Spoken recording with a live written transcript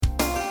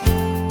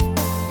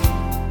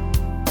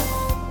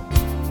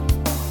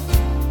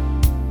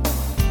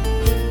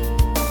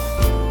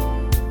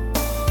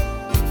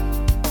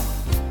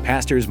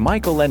Pastors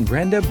Michael and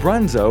Brenda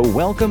Brunzo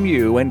welcome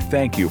you and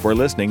thank you for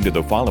listening to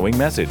the following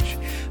message.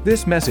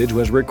 This message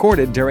was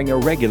recorded during a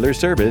regular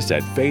service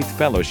at Faith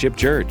Fellowship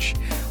Church.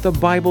 The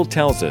Bible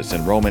tells us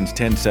in Romans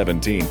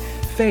 10:17,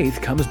 faith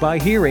comes by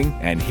hearing,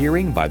 and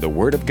hearing by the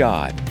Word of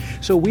God.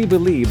 So we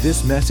believe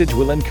this message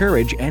will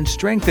encourage and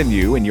strengthen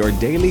you in your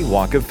daily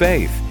walk of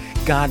faith.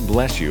 God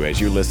bless you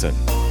as you listen.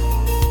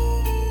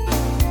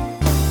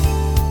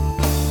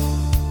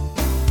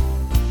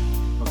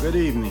 Good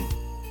evening.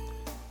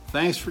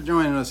 Thanks for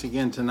joining us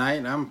again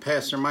tonight. I'm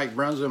Pastor Mike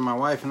Brunzo, and my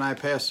wife and I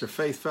pastor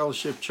Faith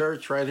Fellowship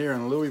Church right here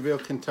in Louisville,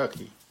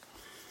 Kentucky.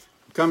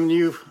 I'm coming to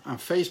you on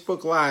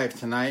Facebook Live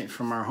tonight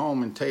from our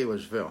home in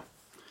Taylorsville.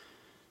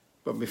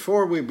 But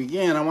before we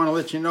begin, I want to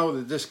let you know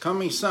that this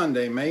coming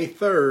Sunday, May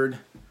 3rd,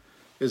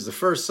 is the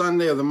first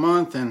Sunday of the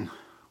month, and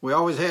we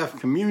always have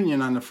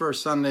communion on the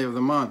first Sunday of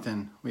the month,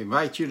 and we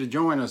invite you to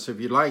join us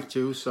if you'd like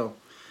to. So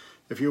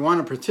if you want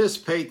to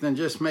participate, then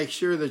just make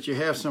sure that you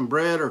have some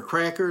bread or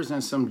crackers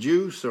and some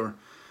juice, or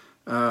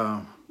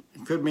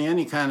it could be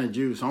any kind of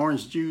juice,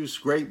 orange juice,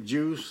 grape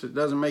juice, it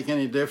doesn't make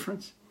any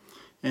difference.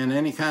 And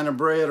any kind of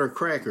bread or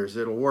crackers,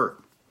 it'll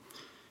work.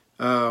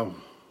 We're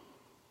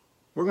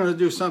going to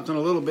do something a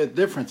little bit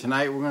different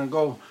tonight. We're going to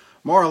go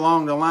more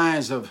along the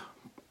lines of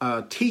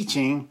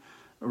teaching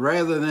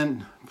rather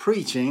than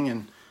preaching.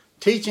 And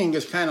teaching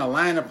is kind of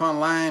line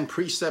upon line,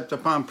 precept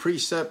upon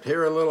precept,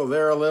 here a little,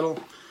 there a little,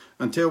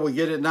 until we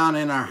get it down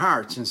in our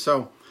hearts. And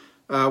so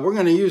we're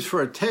going to use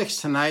for a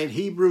text tonight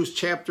Hebrews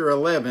chapter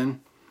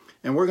 11,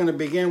 and we're going to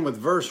begin with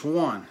verse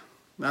 1.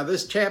 Now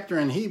this chapter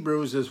in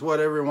Hebrews is what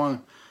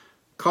everyone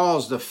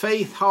calls the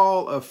Faith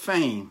Hall of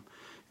Fame.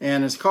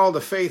 And it's called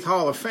the Faith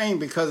Hall of Fame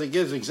because it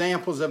gives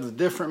examples of the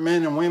different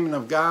men and women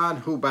of God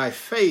who by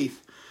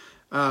faith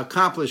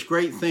accomplished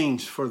great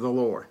things for the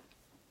Lord.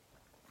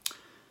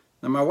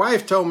 Now my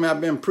wife told me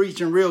I've been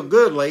preaching real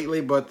good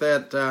lately, but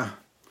that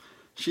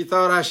she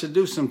thought I should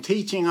do some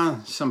teaching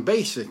on some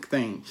basic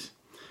things.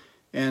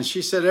 And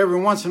she said every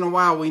once in a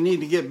while we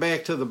need to get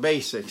back to the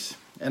basics.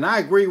 And I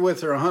agree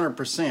with her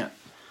 100%.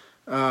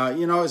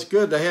 It's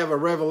good to have a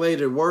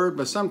revelated word,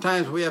 but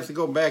sometimes we have to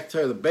go back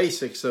to the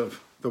basics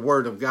of the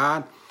Word of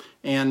God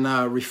and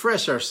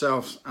refresh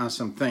ourselves on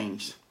some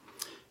things.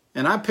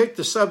 And I picked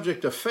the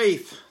subject of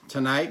faith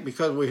tonight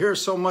because we hear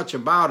so much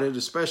about it,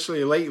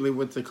 especially lately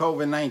with the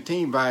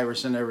COVID-19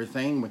 virus and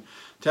everything. We're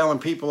telling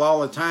people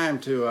all the time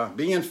to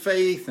be in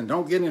faith and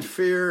don't get in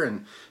fear,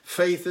 and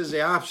faith is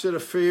the opposite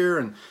of fear,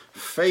 and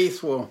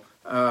faith will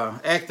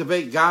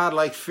activate God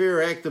like fear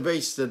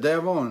activates the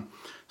devil. And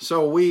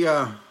so we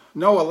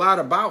know a lot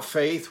about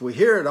faith. We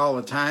hear it all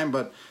the time,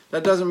 but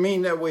that doesn't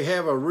mean that we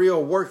have a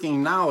real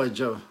working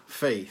knowledge of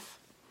faith.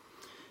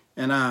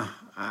 And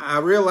I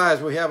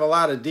realize we have a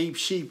lot of deep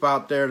sheep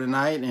out there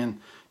tonight, and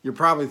you're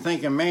probably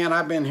thinking, man,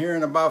 I've been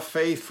hearing about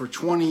faith for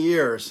 20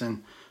 years,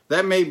 and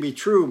that may be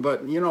true,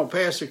 but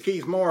Pastor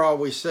Keith Moore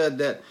always said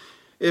that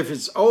if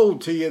it's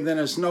old to you, then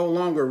it's no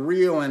longer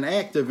real and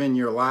active in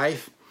your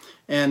life,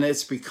 and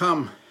it's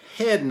become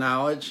head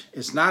knowledge.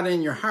 It's not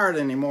in your heart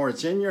anymore,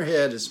 it's in your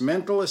head, it's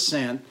mental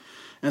assent,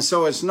 and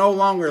so it's no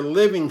longer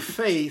living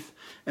faith.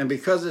 And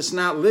because it's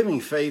not living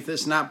faith,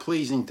 it's not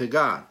pleasing to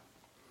God.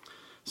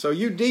 So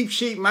you deep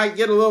sheep might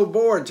get a little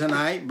bored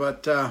tonight,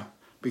 but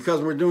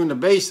because we're doing the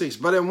basics,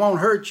 but it won't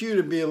hurt you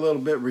to be a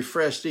little bit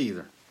refreshed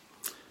either.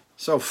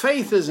 So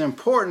faith is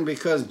important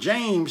because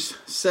James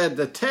said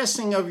the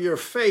testing of your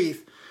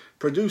faith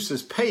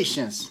produces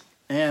patience.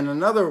 And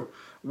another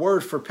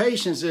word for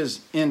patience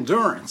is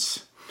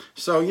endurance.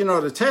 So,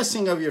 the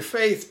testing of your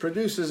faith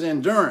produces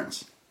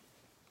endurance.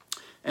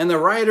 And the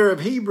writer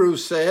of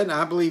Hebrews said,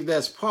 I believe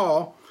that's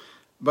Paul,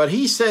 but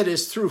he said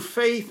it's through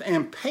faith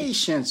and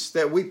patience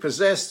that we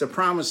possess the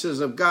promises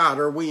of God,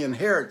 or we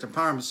inherit the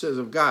promises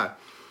of God.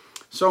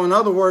 So in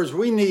other words,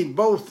 we need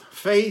both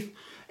faith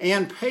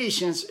and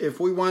patience if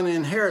we want to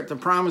inherit the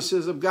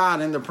promises of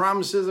God, and the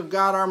promises of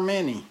God are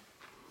many.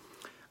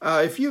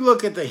 If you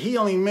look at the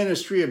healing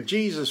ministry of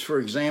Jesus, for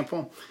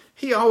example,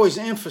 he always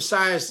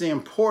emphasized the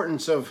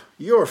importance of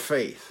your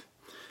faith.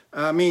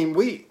 I mean,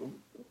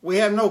 we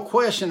have no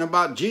question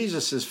about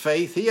Jesus'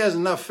 faith. He has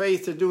enough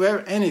faith to do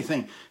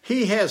anything.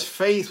 He has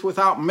faith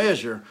without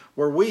measure,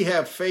 where we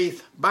have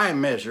faith by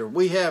measure.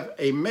 We have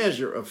a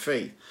measure of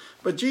faith.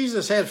 But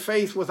Jesus had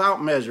faith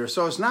without measure.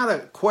 So it's not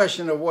a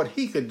question of what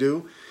he could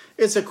do.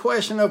 It's a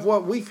question of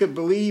what we could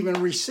believe and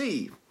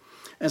receive.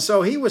 And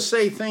so he would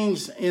say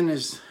things in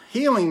his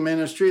healing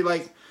ministry,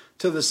 like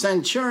to the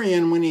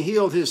centurion when he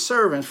healed his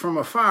servant from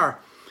afar.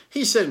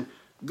 He said,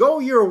 "Go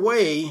your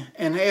way,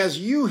 and as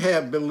you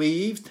have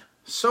believed,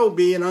 so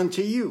be it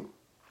unto you."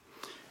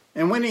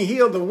 And when he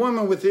healed the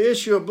woman with the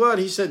issue of blood,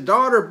 he said,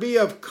 "Daughter, be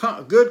of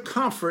good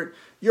comfort.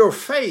 Your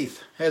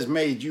faith has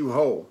made you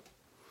whole."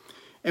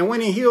 And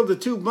when he healed the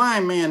two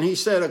blind men, he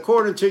said,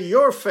 "According to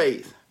your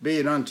faith, be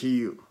it unto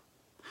you."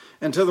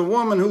 And to the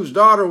woman whose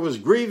daughter was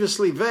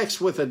grievously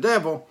vexed with the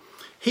devil,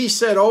 he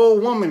said, "O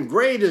woman,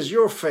 great is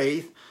your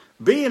faith.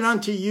 Be it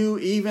unto you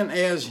even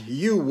as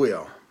you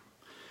will."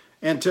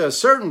 And to a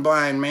certain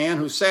blind man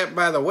who sat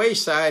by the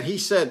wayside, he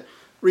said,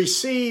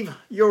 receive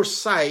your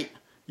sight,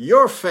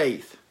 your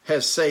faith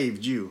has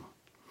saved you.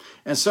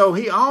 And so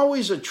he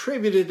always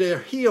attributed their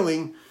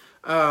healing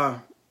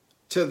to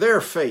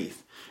their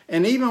faith.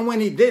 And even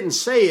when he didn't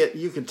say it,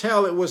 you could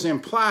tell it was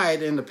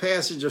implied in the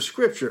passage of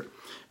Scripture.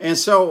 And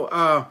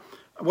so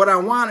what I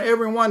want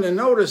everyone to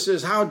notice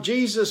is how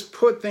Jesus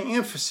put the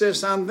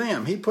emphasis on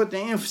them. He put the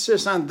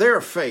emphasis on their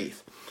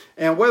faith.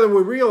 And whether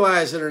we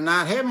realize it or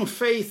not, having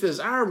faith is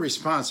our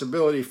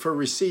responsibility for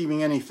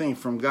receiving anything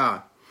from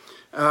God.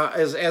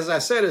 As I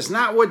said, it's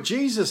not what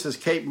Jesus is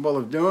capable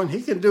of doing.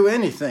 He can do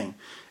anything.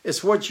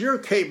 It's what you're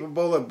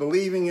capable of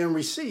believing and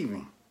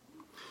receiving.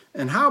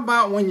 And how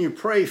about when you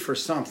pray for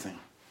something?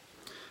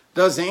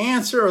 Does the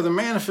answer or the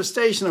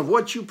manifestation of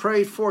what you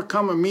prayed for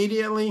come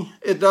immediately?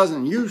 It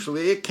doesn't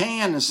usually. It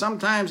can, and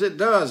sometimes it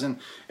does. And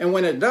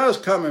when it does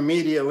come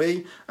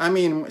immediately, I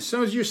mean, as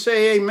soon as you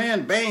say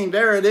amen, bang,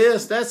 there it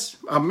is. That's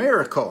a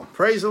miracle.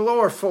 Praise the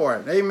Lord for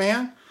it.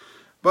 Amen.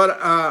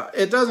 But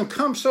it doesn't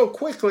come so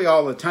quickly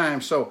all the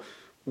time. So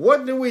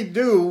what do we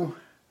do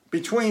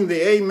between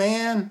the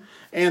amen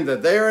and the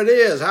there it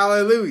is?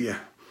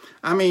 Hallelujah.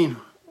 I mean,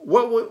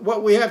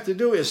 what we have to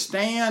do is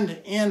stand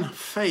in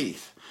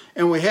faith.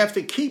 And we have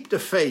to keep the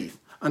faith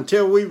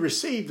until we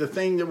receive the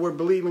thing that we're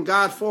believing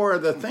God for, or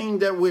the thing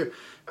that we're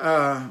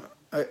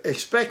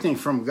expecting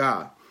from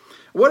God.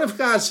 What if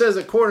God says,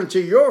 according to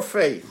your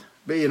faith,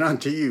 be it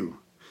unto you?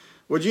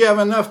 Would you have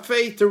enough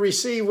faith to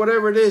receive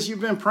whatever it is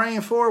you've been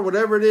praying for,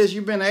 whatever it is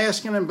you've been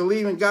asking and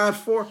believing God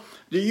for?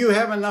 Do you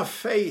have enough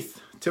faith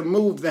to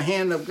move the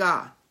hand of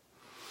God?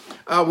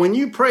 When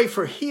you pray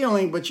for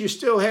healing, but you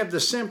still have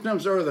the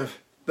symptoms or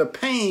the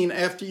pain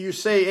after you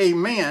say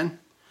amen,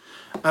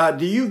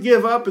 do you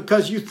give up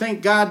because you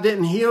think God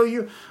didn't heal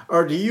you?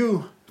 Or do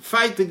you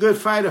fight the good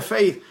fight of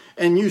faith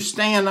and you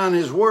stand on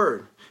his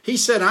word? He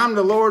said, I'm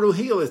the Lord who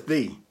healeth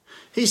thee.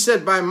 He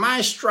said, by my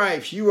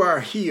stripes you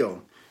are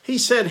healed. He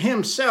said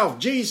himself,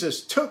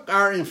 Jesus, took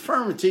our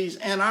infirmities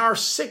and our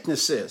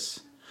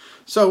sicknesses.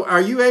 So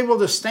are you able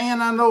to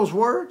stand on those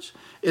words?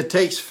 It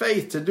takes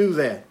faith to do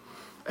that.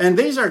 And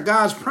these are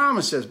God's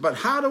promises. But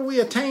how do we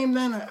attain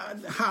them?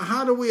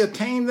 How do we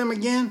attain them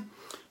again?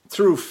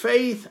 Through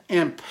faith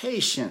and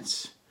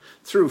patience.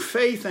 Through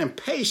faith and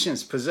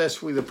patience possess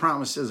we the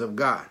promises of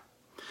God.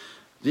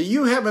 Do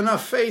you have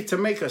enough faith to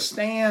make a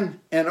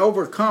stand and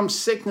overcome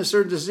sickness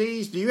or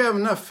disease? Do you have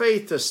enough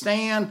faith to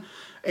stand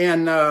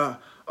and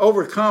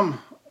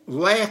overcome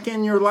lack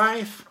in your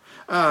life?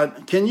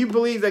 Can you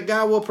believe that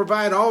God will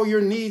provide all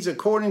your needs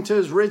according to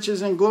his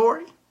riches and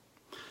glory?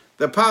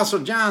 The Apostle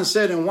John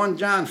said in 1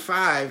 John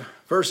 5,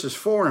 verses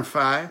 4 and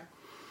 5,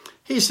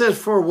 he said,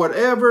 for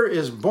whatever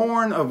is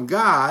born of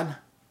God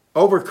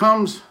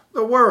overcomes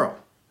the world.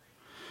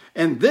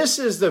 And this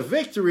is the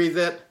victory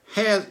that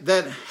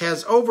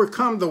has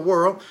overcome the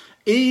world,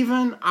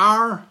 even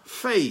our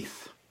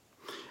faith.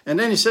 And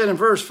then he said in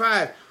verse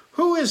 5,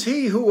 who is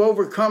he who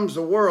overcomes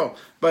the world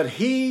but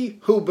he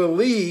who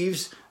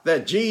believes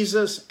that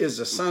Jesus is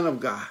the Son of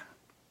God?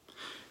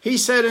 He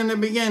said in the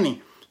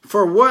beginning,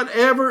 for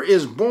whatever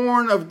is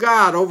born of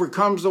God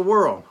overcomes the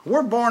world.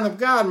 We're born of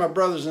God, my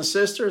brothers and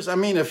sisters. I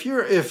mean, if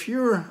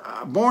you're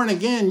born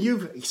again,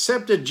 you've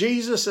accepted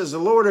Jesus as the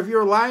Lord of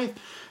your life,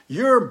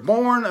 you're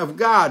born of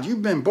God.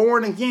 You've been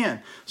born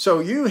again. So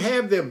you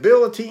have the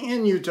ability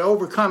in you to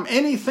overcome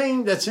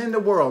anything that's in the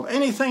world,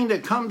 anything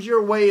that comes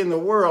your way in the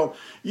world.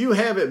 You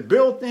have it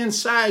built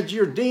inside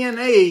your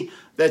DNA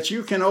that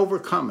you can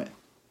overcome it.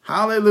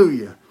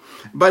 Hallelujah.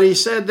 But he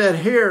said that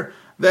here,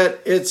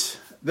 that it's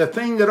the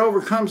thing that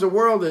overcomes the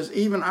world is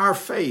even our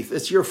faith.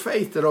 It's your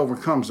faith that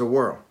overcomes the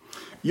world.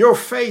 Your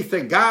faith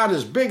that God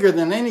is bigger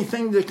than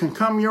anything that can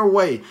come your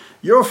way.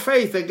 Your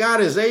faith that God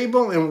is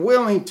able and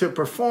willing to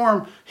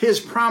perform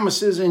his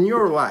promises in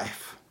your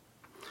life.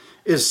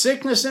 Is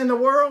sickness in the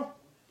world?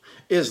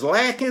 Is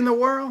lack in the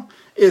world?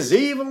 Is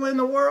evil in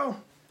the world?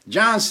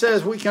 John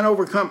says we can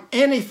overcome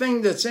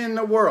anything that's in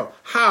the world.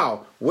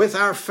 How? With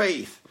our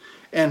faith.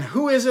 And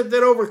who is it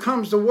that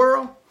overcomes the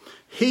world?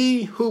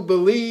 He who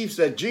believes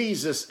that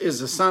Jesus is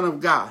the Son of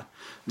God.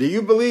 Do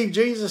you believe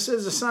Jesus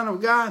is the Son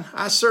of God?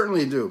 I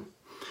certainly do.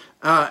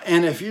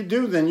 And if you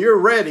do, then you're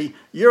ready.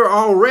 You're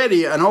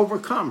already an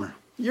overcomer.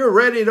 You're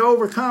ready to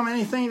overcome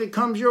anything that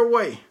comes your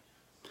way.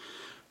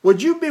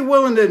 Would you be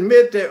willing to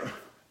admit that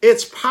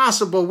it's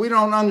possible we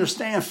don't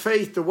understand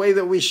faith the way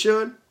that we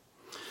should?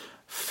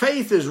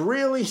 Faith is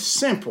really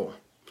simple.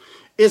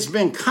 It's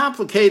been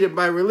complicated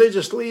by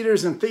religious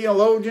leaders and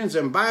theologians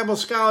and Bible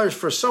scholars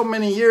for so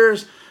many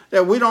years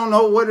that we don't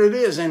know what it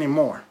is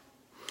anymore.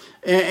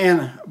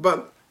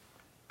 But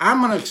I'm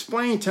going to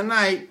explain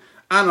tonight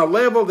on a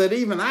level that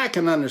even I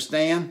can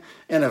understand.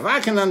 And if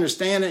I can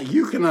understand it,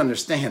 you can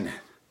understand it.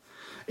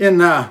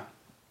 In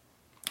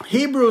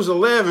Hebrews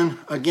 11,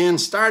 again,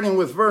 starting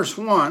with verse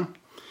 1,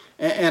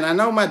 and I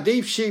know my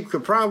deep sheep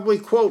could probably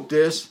quote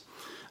this,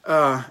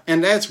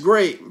 and that's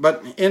great.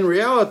 But in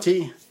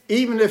reality,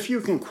 even if you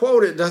can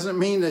quote it, doesn't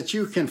mean that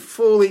you can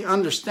fully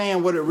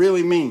understand what it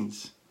really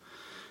means.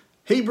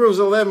 Hebrews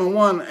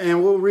 11:1,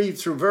 and we'll read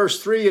through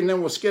verse 3, and then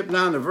we'll skip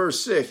down to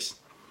verse 6.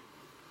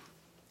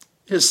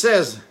 it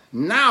says,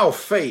 now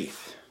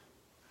faith.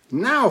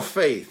 Now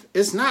faith.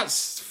 It's not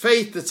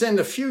faith that's in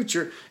the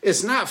future.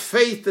 It's not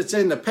faith that's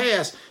in the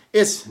past.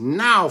 It's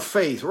now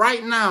faith.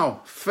 Right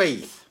now,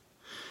 faith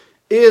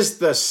is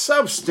the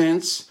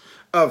substance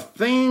of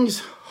things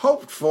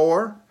hoped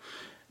for,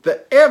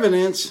 the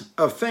evidence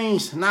of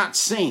things not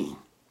seen.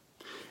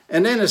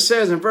 And then it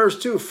says in verse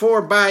 2,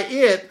 for by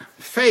it,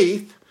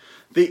 faith,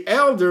 the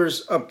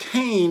elders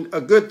obtained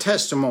a good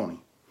testimony.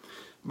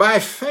 By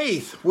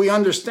faith, we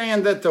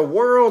understand that the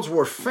worlds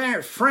were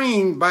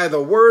framed by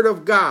the word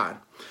of God,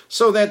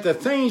 so that the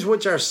things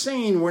which are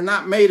seen were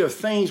not made of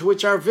things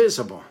which are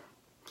visible.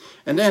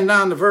 And then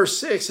down to verse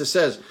 6, it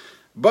says,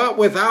 but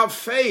without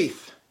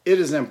faith, it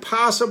is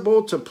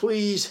impossible to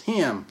please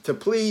him, to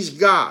please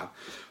God.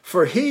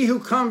 For he who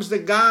comes to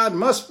God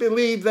must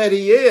believe that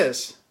he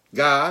is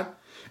God,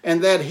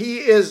 and that he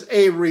is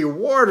a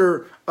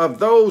rewarder of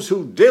those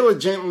who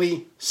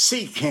diligently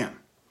seek him.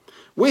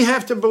 We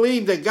have to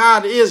believe that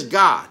God is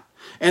God,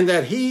 and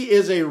that he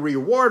is a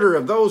rewarder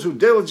of those who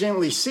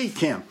diligently seek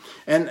him.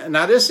 And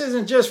now this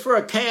isn't just for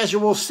a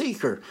casual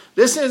seeker.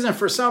 This isn't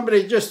for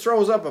somebody who just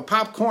throws up a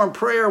popcorn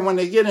prayer when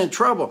they get in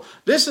trouble.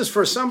 This is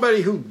for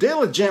somebody who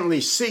diligently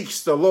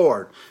seeks the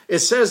Lord. It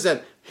says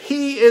that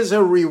he is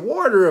a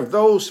rewarder of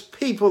those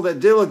people that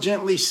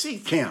diligently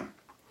seek him.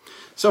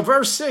 So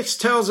verse 6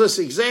 tells us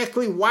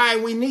exactly why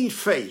we need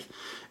faith.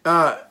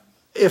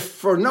 If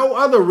for no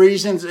other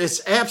reasons,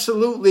 it's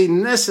absolutely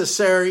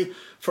necessary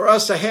for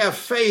us to have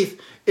faith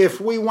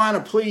if we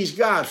want to please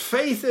God.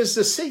 Faith is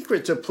the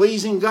secret to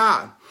pleasing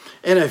God.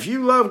 And if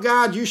you love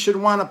God, you should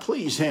want to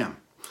please him.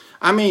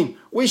 I mean,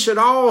 we should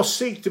all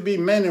seek to be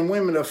men and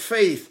women of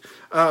faith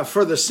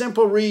for the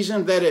simple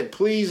reason that it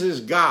pleases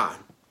God.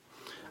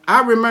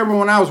 I remember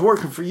when I was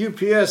working for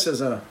UPS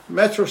as a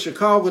Metro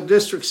Chicago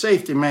District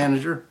Safety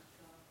Manager,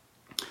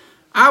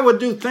 I would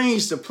do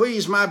things to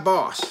please my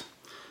boss.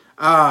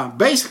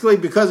 Basically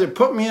because it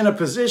put me in a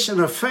position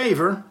of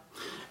favor,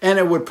 and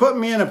it would put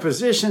me in a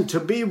position to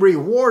be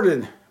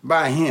rewarded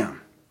by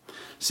him.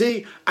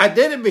 See, I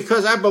did it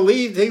because I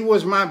believed he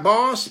was my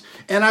boss,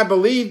 and I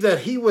believed that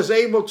he was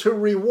able to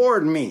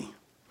reward me.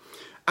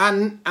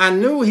 I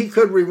knew he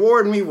could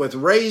reward me with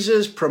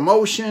raises,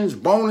 promotions,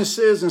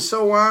 bonuses, and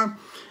so on.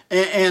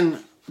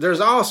 And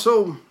there's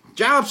also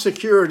job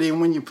security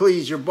when you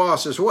please your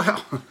boss as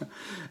well.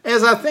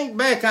 As I think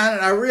back on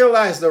it, I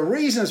realized the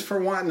reasons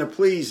for wanting to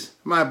please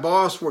my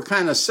boss were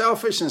kind of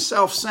selfish and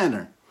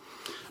self-centered.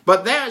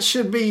 But that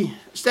should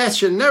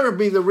never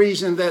be the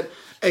reason that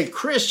a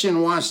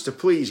Christian wants to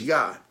please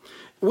God.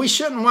 We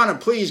shouldn't want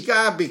to please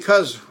God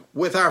because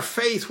with our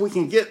faith we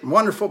can get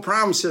wonderful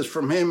promises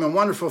from him and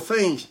wonderful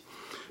things.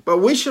 But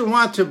we should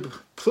want to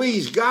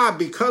please God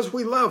because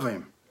we love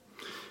him.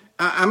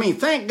 I mean,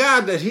 thank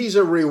God that he's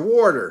a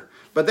rewarder.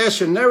 But that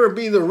should never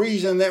be the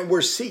reason that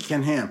we're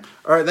seeking him.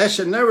 Or that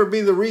should never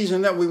be the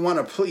reason that we want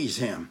to please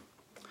him.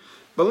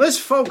 But let's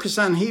focus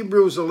on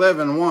Hebrews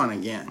 11:1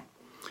 again.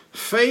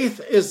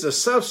 Faith is the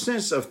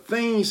substance of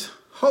things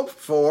hoped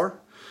for,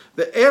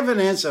 the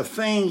evidence of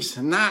things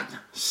not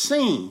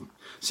seen.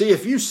 See,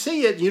 if you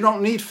see it, you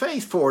don't need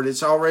faith for it.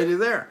 It's already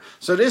there.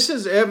 So this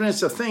is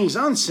evidence of things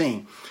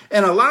unseen.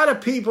 And a lot of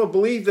people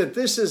believe that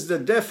this is the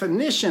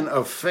definition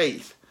of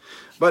faith.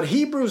 But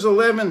Hebrews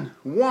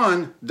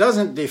 11:1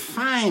 doesn't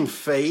define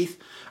faith.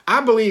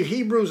 I believe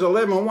Hebrews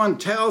 11:1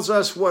 tells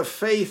us what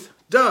faith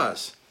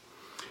does.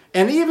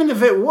 And even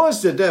if it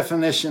was the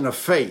definition of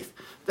faith,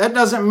 that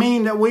doesn't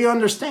mean that we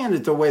understand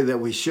it the way that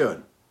we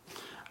should.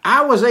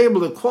 I was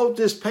able to quote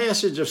this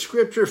passage of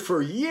Scripture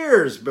for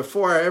years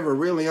before I ever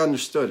really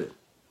understood it.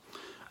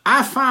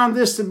 I found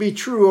this to be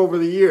true over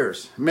the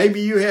years.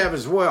 Maybe you have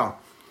as well.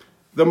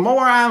 The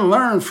more I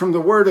learn from the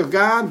Word of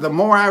God, the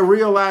more I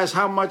realize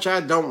how much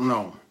I don't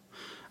know.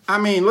 I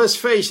mean, let's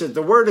face it,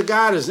 the Word of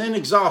God is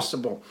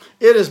inexhaustible.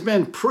 It has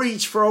been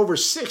preached for over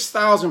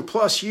 6,000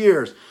 plus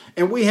years,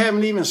 and we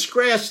haven't even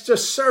scratched the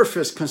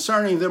surface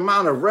concerning the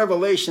amount of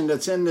revelation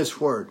that's in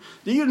this Word.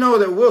 Do you know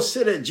that we'll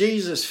sit at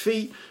Jesus'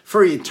 feet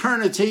for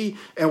eternity,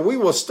 and we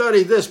will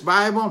study this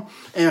Bible,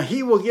 and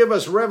he will give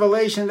us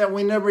revelation that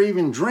we never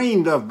even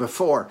dreamed of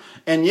before.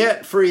 And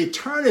yet, for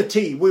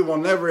eternity, we will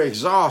never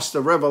exhaust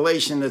the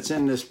revelation that's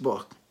in this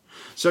book.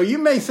 So you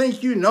may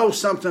think you know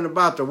something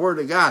about the Word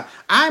of God.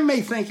 I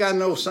may think I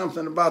know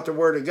something about the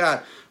Word of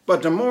God.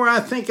 But the more I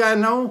think I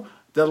know,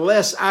 the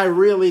less I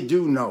really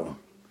do know.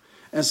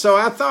 And so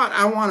I thought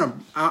I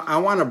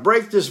want to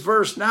break this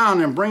verse down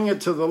and bring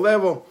it to the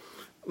level,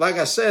 like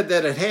I said,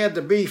 that it had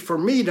to be for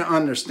me to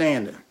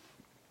understand it.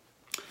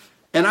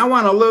 And I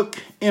want to look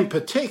in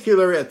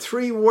particular at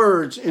 3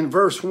 words in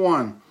verse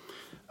 1.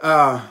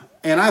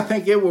 And I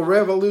think it will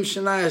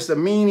revolutionize the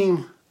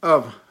meaning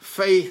of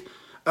faith,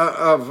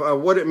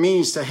 of what it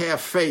means to have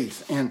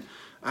faith. And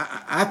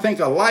I think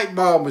a light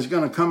bulb is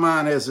going to come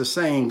on, as the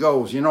saying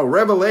goes. You know,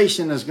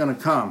 revelation is going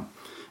to come.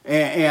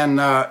 And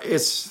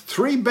it's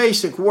 3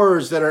 basic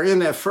words that are in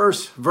that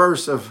first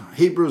verse of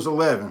Hebrews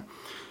 11.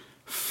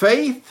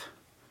 Faith,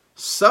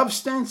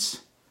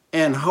 substance,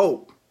 and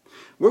hope.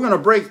 we're going to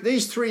break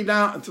these three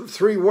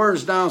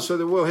words down so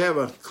that we'll have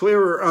a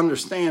clearer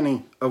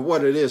understanding of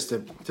what it is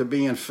to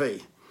be in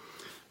faith.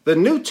 The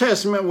New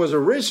Testament was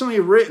originally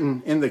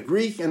written in the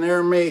Greek and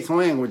Aramaic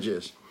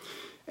languages.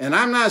 And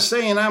I'm not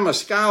saying I'm a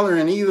scholar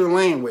in either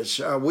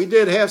language. We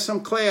did have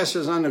some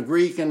classes on the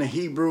Greek and the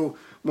Hebrew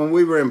when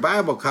we were in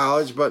Bible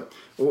college, but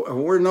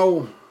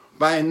we're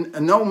by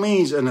no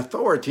means an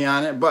authority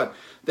on it. But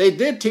they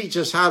did teach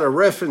us how to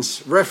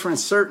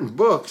reference certain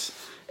books.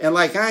 And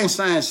like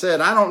Einstein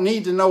said, I don't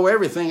need to know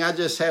everything. I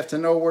just have to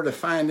know where to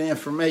find the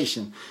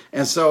information.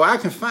 And so I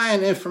can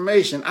find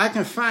information. I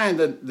can find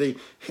the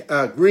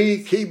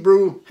Greek,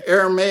 Hebrew,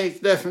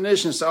 Aramaic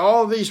definitions to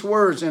all these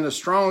words in the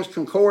Strong's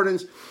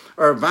Concordance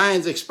or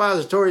Vine's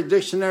Expository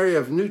Dictionary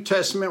of New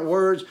Testament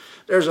words.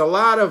 There's a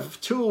lot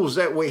of tools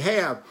that we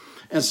have.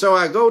 And so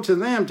I go to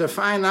them to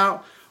find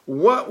out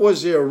what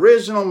was the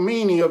original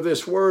meaning of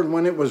this word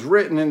when it was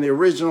written in the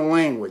original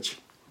language.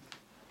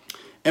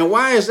 And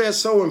why is that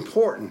so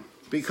important?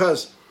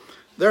 Because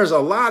there's a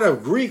lot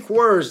of Greek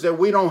words that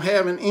we don't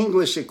have an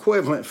English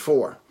equivalent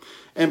for.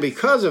 And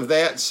because of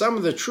that, some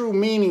of the true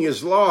meaning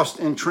is lost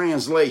in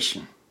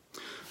translation.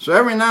 So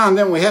every now and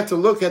then we have to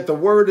look at the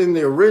word in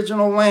the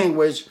original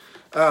language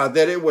that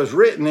it was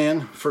written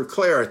in for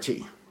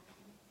clarity.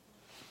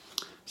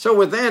 So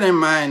with that in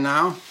mind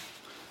now,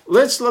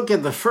 let's look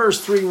at the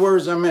first three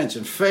words I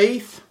mentioned.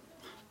 Faith,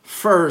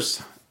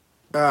 first.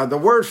 The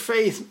word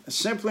faith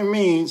simply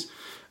means,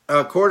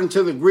 according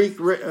to the Greek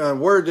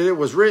word that it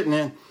was written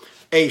in,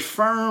 a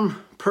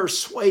firm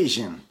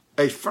persuasion.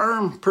 A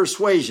firm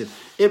persuasion.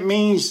 It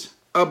means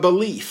a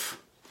belief.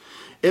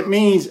 It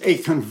means a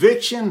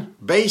conviction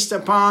based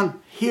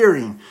upon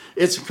hearing.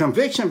 It's a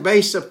conviction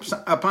based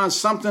upon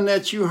something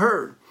that you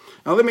heard.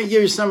 Now let me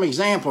give you some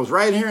examples.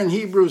 Right here in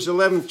Hebrews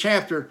 11th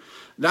chapter,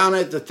 down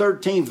at the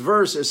 13th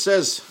verse, it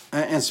says,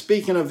 and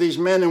speaking of these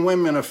men and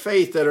women of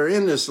faith that are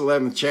in this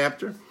 11th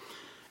chapter,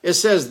 it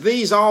says,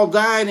 these all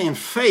died in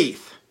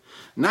faith,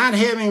 not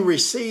having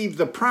received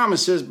the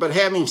promises, but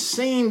having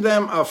seen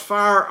them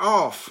afar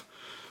off,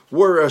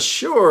 were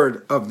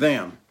assured of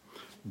them,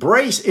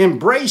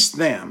 embraced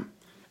them,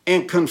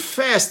 and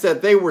confessed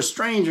that they were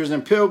strangers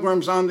and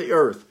pilgrims on the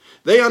earth.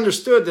 They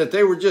understood that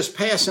they were just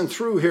passing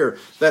through here,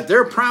 that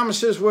their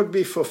promises would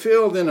be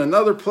fulfilled in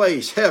another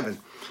place, heaven.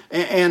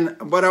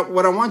 And what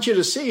I want you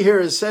to see here,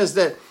 it says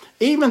that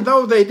even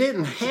though they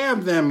didn't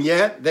have them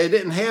yet, they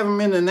didn't have them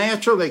in the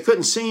natural, they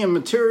couldn't see them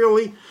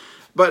materially,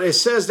 but it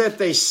says that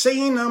they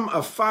seen them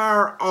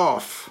afar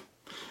off.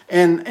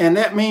 And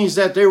that means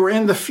that they were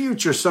in the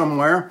future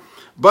somewhere,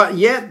 but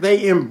yet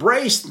they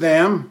embraced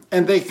them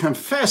and they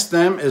confessed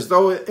them as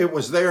though it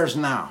was theirs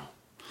now.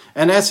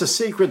 And that's a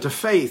secret to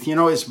faith. You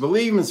know, it's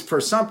believing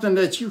for something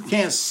that you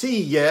can't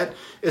see yet.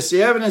 It's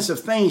the evidence of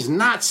things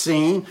not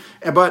seen,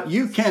 but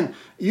you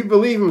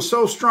believe them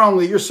so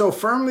strongly, you're so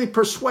firmly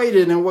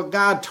persuaded in what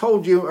God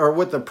told you or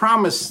what the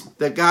promise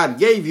that God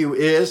gave you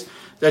is,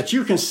 that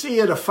you can see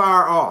it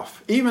afar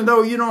off. Even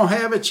though you don't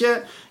have it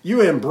yet,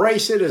 you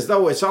embrace it as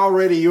though it's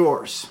already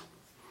yours.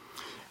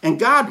 And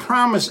God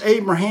promised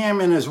Abraham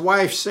and his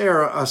wife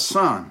Sarah a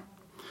son.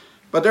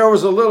 But there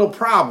was a little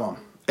problem.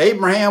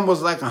 Abraham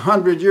was like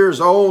 100 years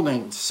old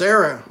and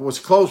Sarah was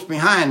close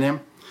behind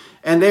him.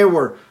 And they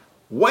were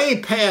way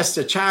past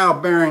the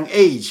childbearing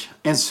age.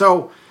 And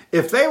so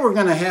if they were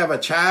going to have a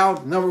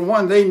child, number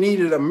one, they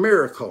needed a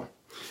miracle.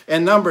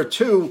 And number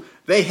two,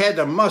 they had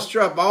to muster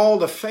up all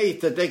the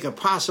faith that they could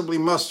possibly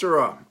muster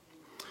up.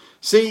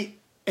 See,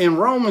 in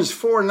Romans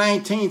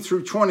 4:19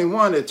 through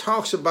 21, it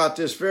talks about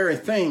this very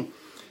thing.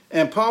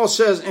 And Paul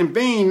says, and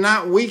being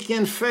not weak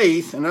in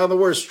faith, in other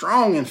words,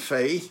 strong in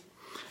faith,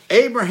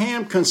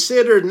 Abraham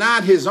considered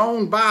not his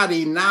own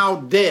body now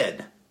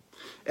dead.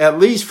 At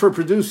least for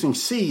producing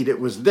seed, it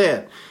was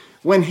dead.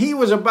 When he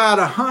was about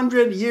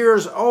 100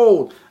 years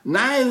old,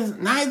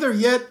 neither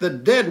yet the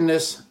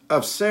deadness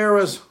of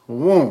Sarah's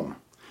womb.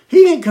 He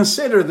didn't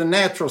consider the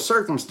natural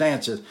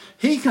circumstances.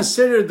 He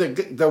considered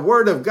the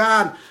word of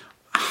God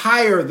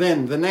higher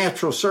than the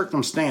natural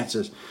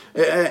circumstances.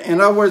 In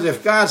other words,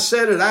 if God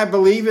said it, I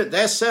believe it,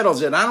 that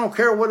settles it. I don't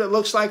care what it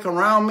looks like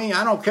around me.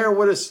 I don't care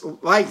what it's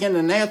like in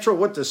the natural,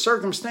 what the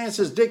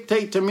circumstances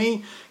dictate to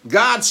me.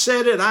 God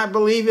said it, I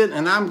believe it,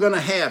 and I'm going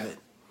to have it.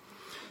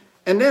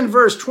 And then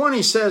verse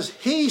 20 says,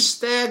 he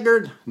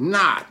staggered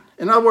not.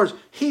 In other words,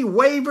 he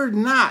wavered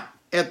not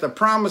at the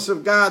promise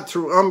of God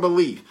through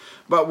unbelief,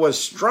 but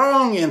was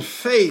strong in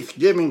faith,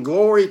 giving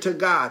glory to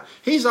God.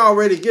 He's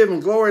already given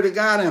glory to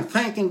God and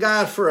thanking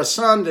God for a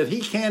son that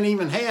he can't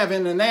even have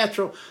in the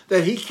natural,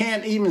 that he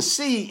can't even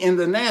see in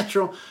the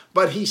natural,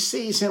 but he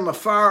sees him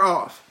afar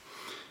off.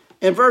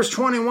 And verse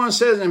 21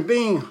 says, and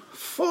being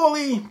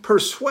fully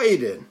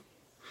persuaded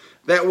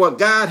that what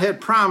God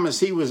had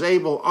promised, he was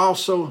able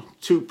also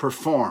to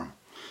perform.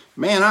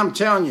 Man, I'm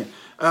telling you,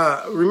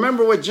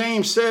 remember what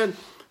James said?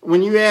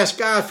 When you ask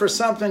God for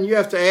something, you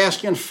have to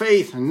ask in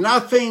faith,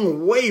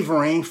 nothing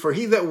wavering, for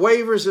he that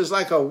wavers is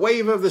like a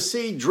wave of the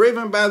sea,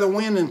 driven by the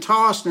wind and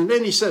tossed. And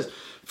then he says,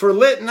 For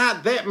let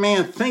not that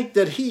man think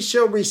that he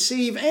shall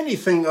receive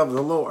anything of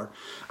the Lord.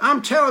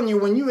 I'm telling you,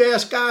 when you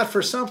ask God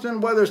for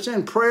something, whether it's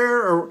in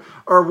prayer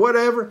or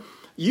whatever,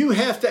 you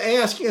have to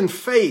ask in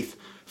faith,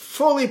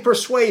 fully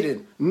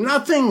persuaded,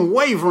 nothing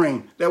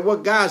wavering that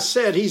what God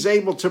said he's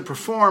able to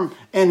perform,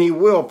 and he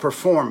will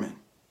perform it.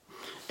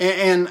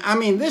 And I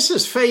mean, this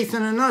is faith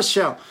in a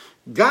nutshell.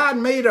 God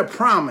made a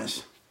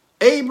promise.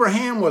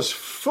 Abraham was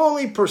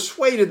fully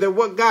persuaded that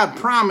what God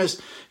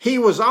promised, he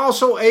was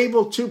also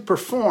able to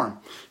perform.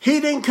 He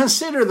didn't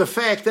consider the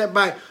fact that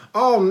by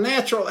all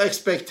natural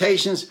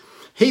expectations,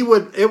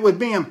 it would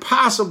be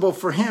impossible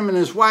for him and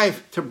his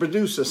wife to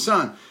produce a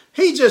son.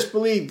 He just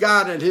believed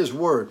God at his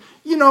word.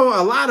 You know,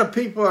 a lot of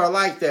people are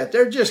like that.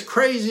 They're just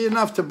crazy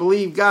enough to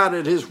believe God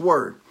at his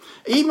word.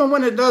 Even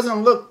when it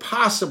doesn't look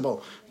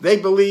possible, they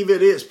believe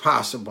it is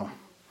possible.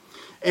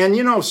 And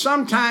you know,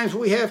 sometimes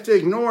we have to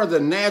ignore the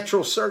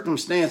natural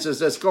circumstances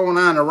that's going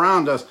on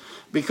around us,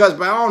 because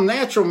by all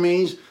natural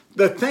means,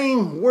 the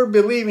thing we're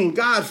believing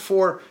God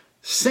for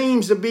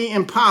seems to be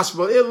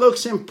impossible. It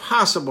looks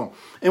impossible.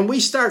 And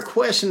we start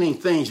questioning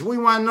things. We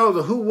want to know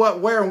the who, what,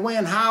 where,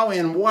 when, how,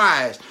 and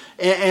why.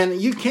 And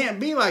you can't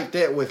be like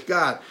that with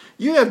God.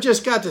 You have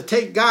just got to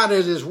take God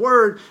at his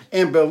word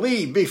and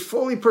believe, be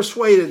fully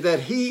persuaded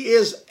that he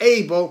is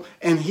able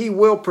and he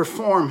will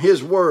perform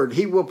his word.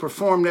 He will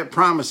perform that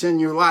promise in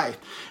your life.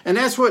 And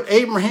that's what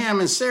Abraham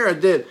and Sarah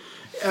did.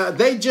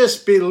 They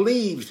just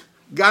believed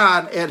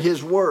God at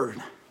his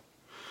word.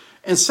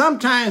 And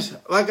sometimes,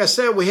 like I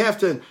said, we have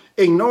to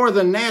ignore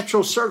the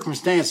natural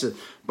circumstances.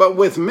 But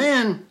with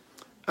men,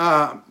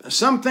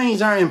 some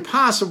things are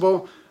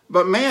impossible.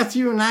 But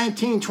Matthew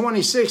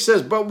 19:26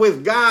 says, but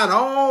with God,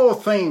 all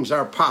things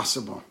are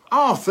possible.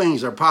 All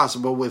things are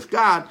possible with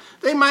God.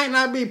 They might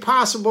not be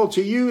possible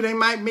to you. They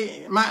might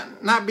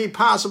not be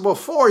possible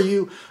for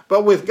you.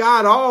 But with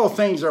God, all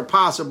things are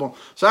possible.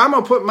 So I'm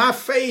going to put my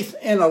faith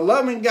in a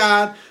loving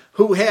God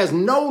who has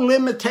no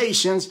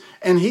limitations,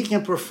 and he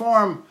can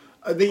perform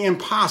the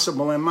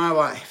impossible in my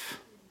life.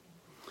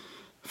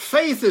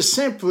 Faith is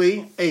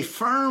simply a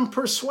firm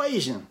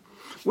persuasion.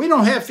 We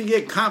don't have to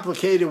get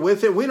complicated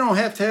with it. We don't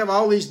have to have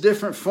all these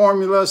different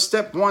formulas,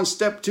 step 1,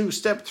 step 2,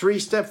 step 3,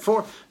 step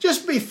 4.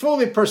 Just be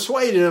fully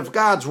persuaded of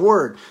God's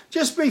word.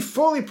 Just be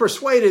fully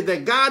persuaded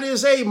that God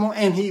is able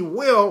and he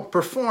will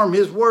perform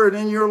his word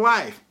in your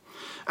life.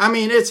 I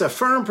mean, it's a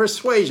firm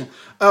persuasion,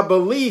 a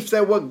belief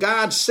that what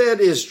God said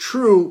is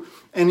true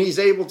and he's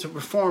able to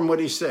perform what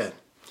he said.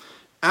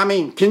 I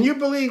mean, can you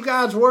believe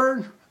God's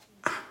word?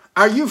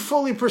 Are you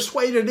fully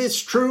persuaded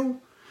it's true?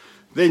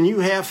 Then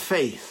you have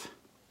faith.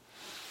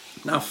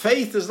 Now,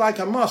 faith is like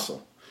a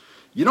muscle.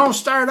 You don't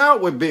start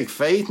out with big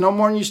faith no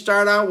more than you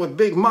start out with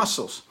big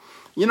muscles.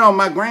 You know,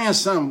 my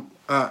grandson,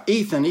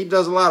 Ethan, he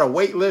does a lot of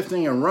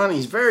weightlifting and running.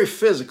 He's very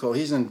physical.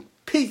 He's in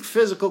peak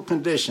physical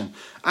condition.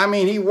 I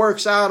mean, he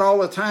works out all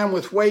the time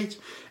with weights,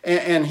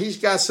 and he's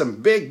got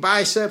some big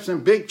biceps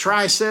and big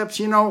triceps,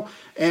 you know,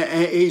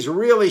 and he's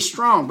really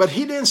strong. But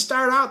he didn't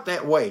start out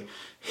that way.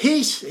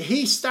 He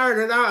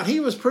started out, he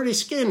was pretty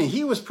skinny.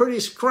 He was pretty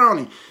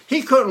scrawny.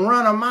 He couldn't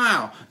run a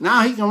mile.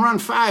 Now he can run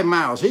 5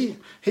 miles. He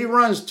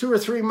runs 2 or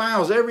 3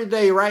 miles every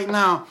day right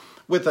now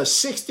with a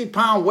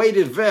 60-pound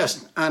weighted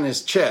vest on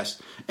his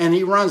chest. And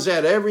he runs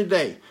that every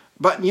day.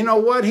 But you know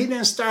what? He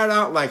didn't start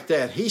out like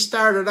that. He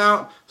started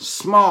out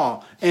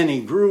small and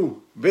he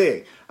grew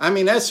big. I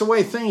mean, that's the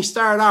way things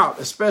start out,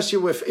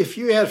 especially if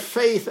you had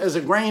faith as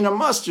a grain of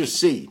mustard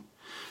seed.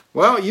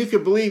 Well, you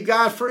could believe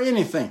God for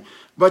anything.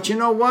 But you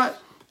know what?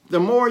 The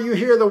more you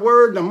hear the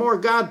word, the more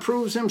God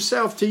proves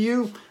himself to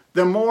you,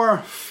 the more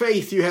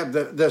faith you have,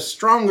 the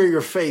stronger your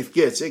faith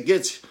gets. It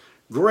gets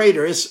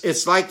greater.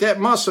 It's like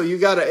that muscle. You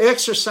got to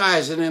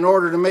exercise it in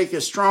order to make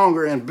it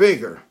stronger and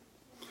bigger.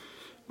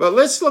 But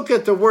let's look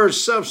at the word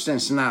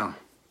substance now.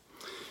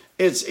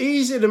 It's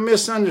easy to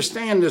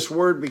misunderstand this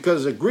word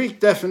because the Greek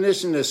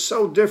definition is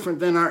so different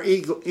than our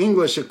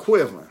English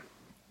equivalent.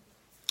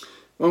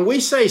 When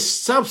we say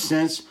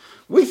substance,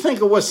 we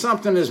think of what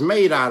something is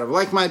made out of,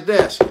 like my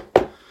desk.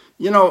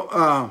 You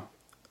know,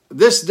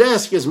 this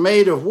desk is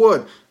made of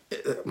wood.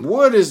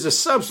 Wood is the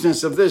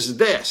substance of this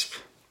desk.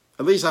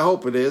 At least I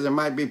hope it is. It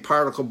might be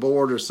particle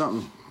board or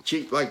something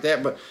cheap like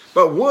that.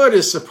 But wood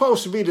is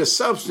supposed to be the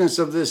substance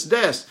of this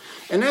desk.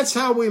 And that's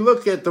how we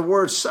look at the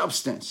word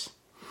substance.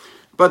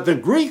 But the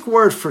Greek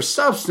word for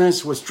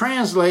substance was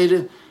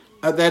translated,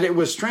 it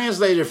was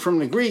translated from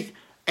the Greek,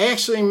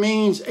 actually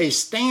means a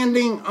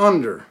standing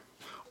under,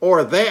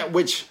 or that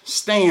which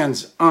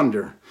stands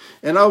under.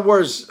 In other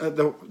words,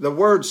 the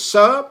word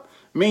sub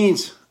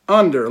means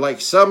under,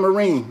 like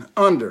submarine,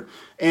 under.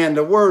 And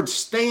the word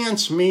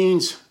stance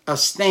means a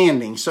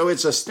standing. So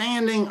it's a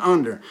standing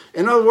under.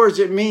 In other words,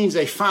 it means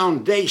a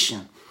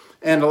foundation.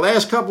 And the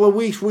last couple of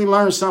weeks, we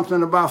learned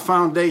something about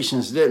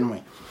foundations, didn't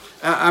we?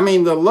 I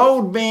mean, the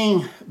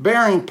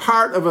load-bearing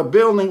part of a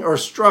building or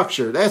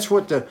structure. That's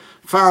what the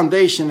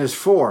foundation is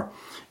for.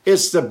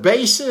 It's the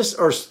basis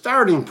or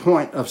starting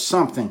point of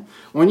something.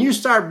 When you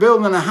start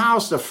building a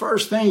house, the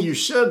first thing you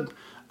should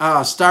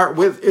start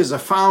with is a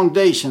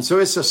foundation. So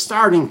it's a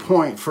starting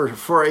point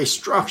for a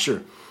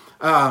structure.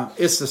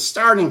 It's the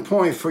starting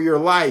point for your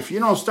life. You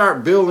don't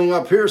start building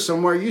up here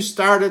somewhere. You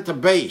start at the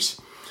base.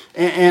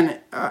 And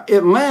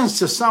it lends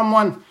to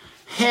someone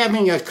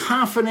having a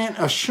confident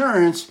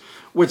assurance,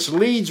 which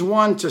leads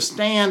one to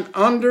stand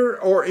under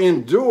or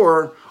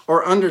endure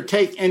or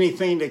undertake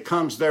anything that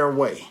comes their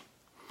way.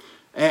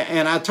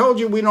 And I told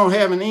you we don't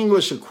have an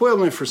English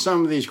equivalent for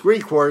some of these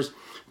Greek words,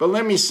 but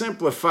let me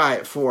simplify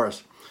it for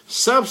us.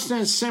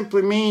 Substance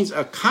simply means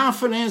a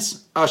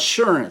confident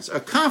assurance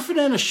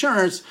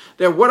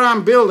that what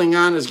I'm building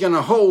on is going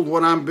to hold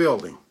what I'm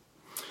building.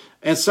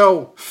 And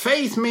so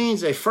faith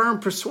means a firm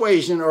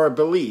persuasion or a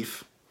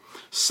belief.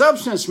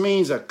 Substance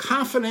means a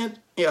confident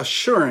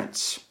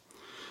assurance.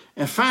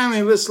 And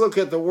finally, let's look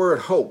at the word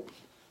hope.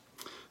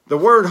 The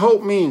word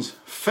hope means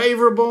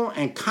favorable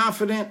and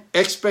confident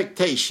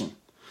expectation.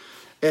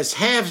 It's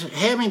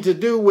having to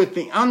do with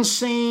the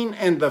unseen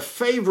and the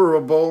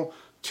favorable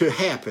to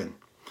happen.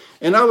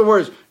 In other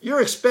words,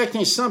 you're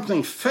expecting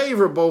something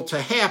favorable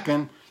to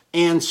happen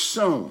and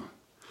soon.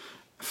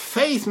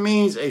 Faith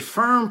means a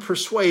firm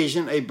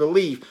persuasion, a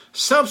belief.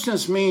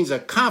 Substance means a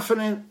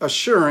confident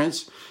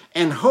assurance,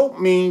 and hope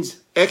means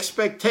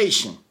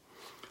expectation.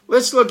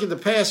 Let's look at the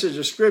passage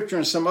of Scripture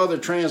and some other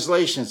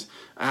translations.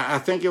 I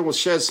think it will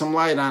shed some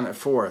light on it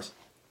for us.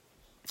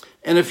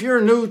 And if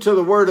you're new to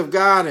the Word of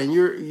God and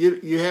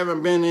you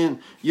haven't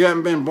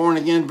been born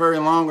again very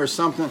long or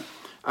something,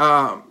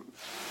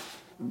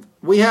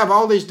 we have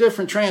all these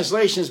different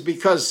translations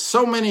because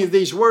so many of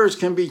these words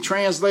can be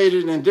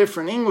translated in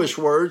different English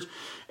words.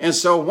 And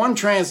so one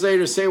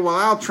translator say, well,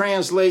 I'll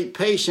translate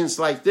patience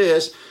like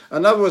this.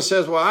 Another one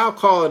says, well, I'll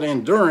call it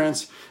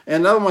endurance.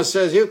 And another one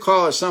says he'll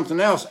call it something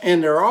else.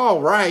 And they're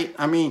all right.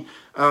 I mean,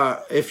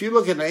 if you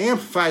look at the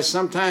Amplified,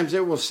 sometimes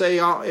it will say,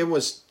 it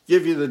will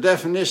give you the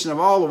definition of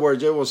all the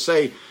words. It will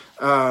say,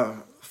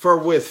 for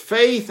with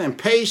faith and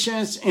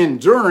patience,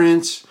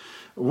 endurance,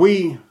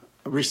 we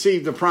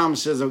receive the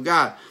promises of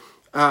God.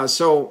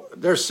 So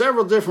there's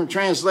several different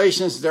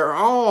translations. They're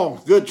all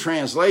good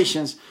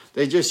translations.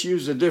 They just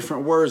use the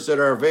different words that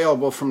are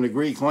available from the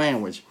Greek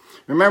language.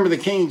 Remember, the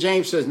King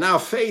James says, now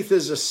faith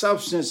is the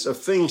substance of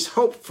things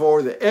hoped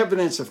for, the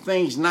evidence of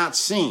things not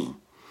seen.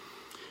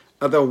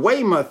 The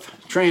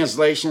Weymouth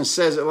translation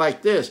says it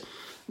like this.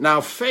 Now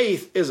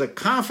faith is a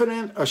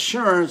confident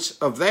assurance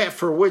of that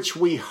for which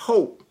we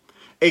hope,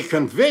 a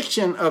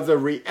conviction of the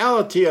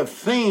reality of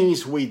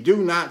things we do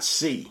not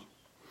see.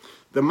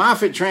 The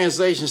Moffatt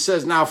translation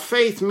says, now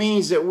faith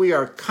means that we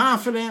are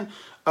confident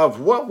of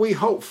what we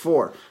hope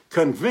for,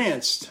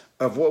 convinced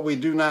of what we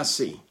do not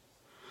see.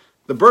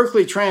 The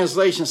Berkeley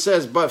translation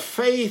says, but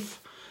faith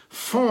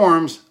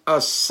forms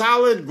a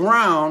solid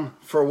ground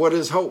for what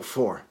is hoped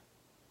for.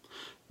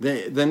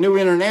 The New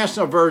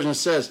International Version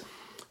says,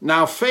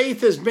 now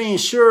faith is being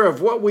sure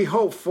of what we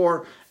hope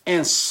for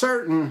and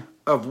certain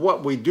of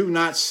what we do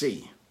not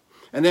see.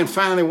 And then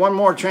finally, one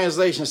more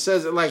translation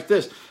says it like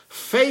this.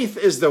 Faith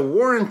is the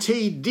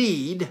warranty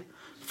deed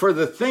for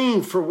the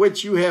thing for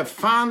which you have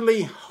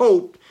fondly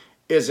hoped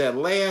is at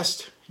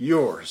last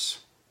yours.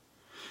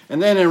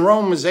 And then in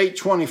Romans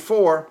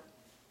 8:24,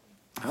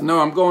 I know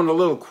I'm going a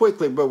little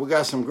quickly, but we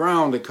got some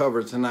ground to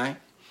cover tonight.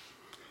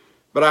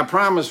 But I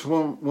promise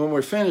when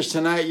we're finished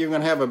tonight, you're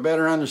going to have a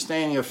better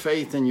understanding of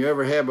faith than you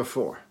ever had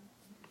before.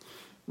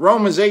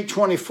 Romans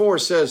 8:24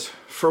 says,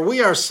 for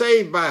we are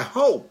saved by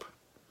hope,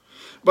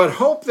 but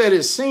hope that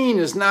is seen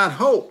is not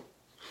hope.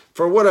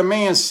 For what a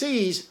man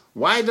sees,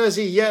 why does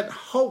he yet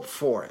hope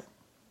for it?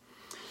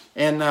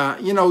 And,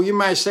 you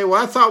might say,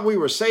 well, I thought we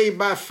were saved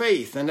by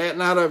faith and that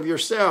not of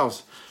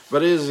yourselves,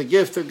 but it is a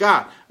gift of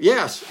God.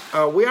 Yes,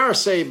 we are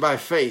saved by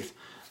faith,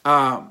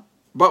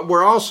 but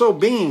we're also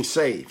being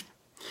saved.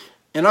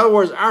 In other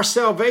words, our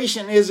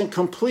salvation isn't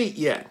complete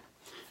yet.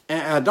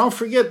 And don't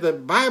forget the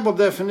Bible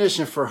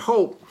definition for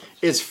hope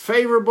is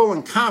favorable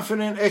and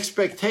confident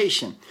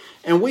expectation.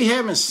 And we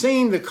haven't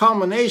seen the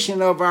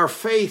culmination of our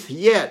faith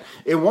yet.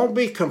 It won't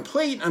be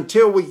complete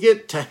until we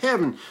get to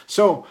heaven.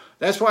 So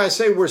that's why I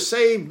say we're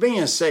saved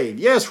being saved.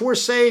 Yes, we're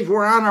saved.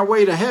 We're on our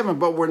way to heaven,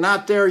 but we're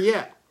not there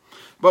yet.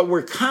 But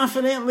we're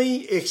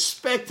confidently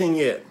expecting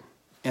it.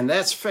 And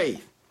that's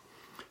faith.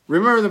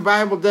 Remember, the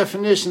Bible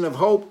definition of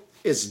hope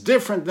is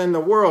different than the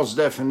world's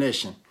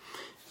definition.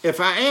 If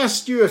I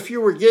asked you if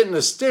you were getting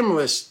a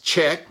stimulus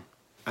check,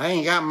 I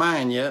ain't got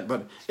mine yet,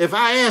 but if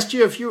I asked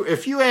you,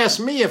 if you asked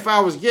me if I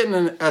was getting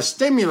a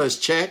stimulus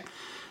check,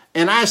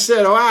 and I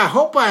said, oh, I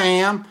hope I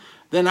am,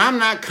 then I'm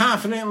not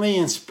confidently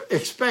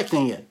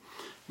expecting it.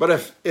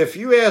 But if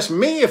you ask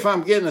me if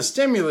I'm getting a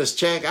stimulus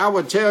check, I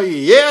would tell you,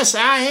 yes,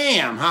 I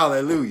am.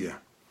 Hallelujah.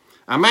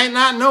 I might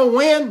not know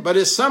when, but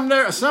it's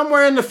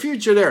somewhere in the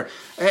future there.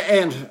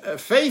 And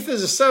faith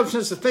is a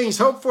substance of things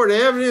hoped for, the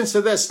evidence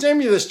of that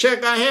stimulus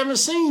check I haven't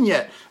seen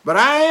yet. But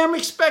I am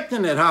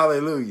expecting it.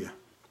 Hallelujah.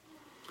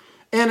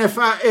 And if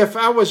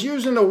I was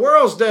using the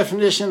world's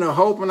definition of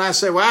hope and I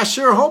say, well, I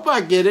sure hope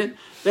I get it,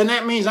 then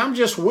that means I'm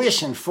just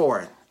wishing for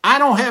it. I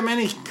don't have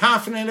any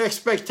confident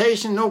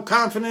expectation, no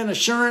confident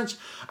assurance.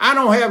 I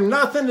don't have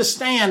nothing to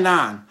stand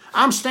on.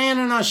 I'm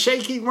standing on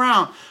shaky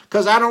ground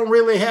because I don't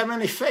really have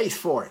any faith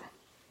for it.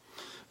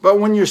 But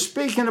when you're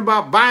speaking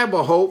about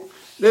Bible hope,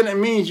 then it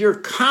means you're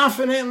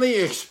confidently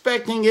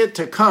expecting it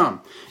to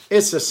come.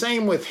 It's the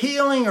same with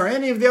healing or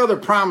any of the other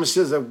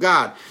promises of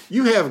God.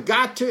 You have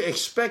got to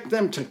expect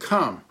them to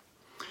come.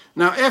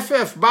 Now,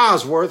 F.F.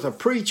 Bosworth, a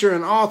preacher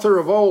and author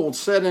of old,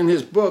 said in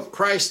his book,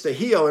 Christ the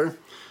Healer,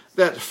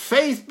 that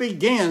faith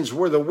begins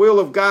where the will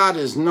of God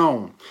is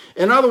known.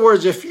 In other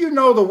words, if you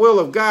know the will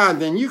of God,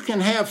 then you can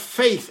have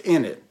faith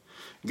in it.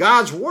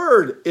 God's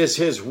word is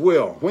his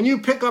will. When you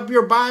pick up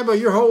your Bible,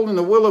 you're holding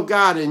the will of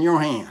God in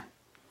your hand.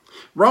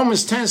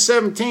 Romans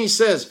 10:17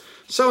 says,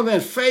 so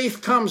then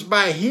faith comes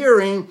by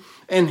hearing,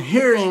 and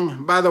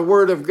hearing by the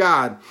word of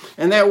God.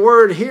 And that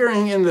word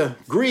hearing in the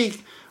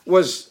Greek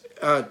was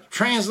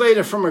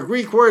translated from a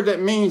Greek word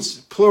that means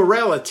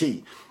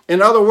plurality.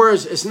 In other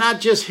words, it's not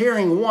just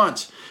hearing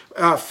once.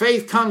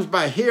 Faith comes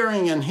by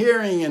hearing and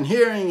hearing and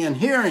hearing and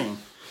hearing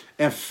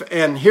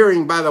and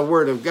hearing by the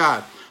word of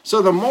God.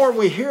 So the more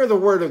we hear the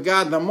word of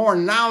God, the more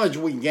knowledge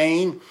we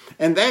gain,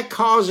 and that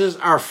causes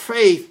our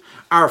faith,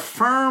 our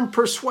firm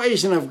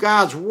persuasion of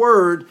God's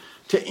word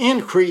to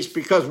increase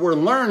because we're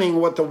learning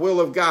what the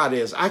will of God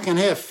is. I can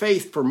have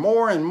faith for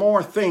more and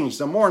more things.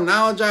 The more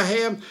knowledge I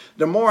have,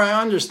 the more I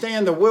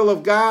understand the will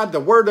of God, the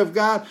word of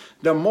God,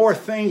 the more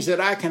things that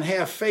I can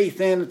have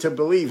faith in to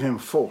believe him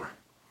for.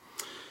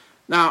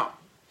 Now,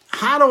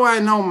 how do I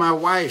know my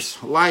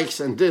wife's likes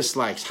and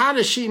dislikes? How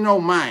does she know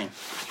mine?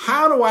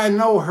 How do I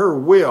know her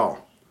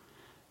will?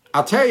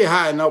 I'll tell you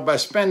how I know, by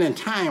spending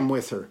time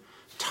with her,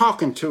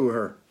 talking to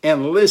her,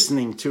 and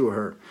listening to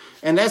her.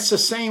 And that's the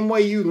same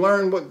way you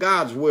learn what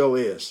God's will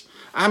is.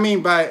 I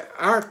mean, by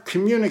our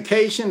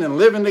communication and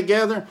living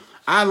together,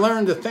 I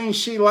learned the things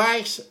she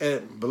likes,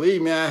 and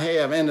believe me, I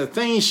have, and the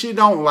things she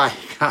don't like.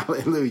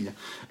 Hallelujah.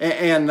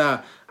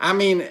 I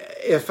mean,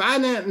 if I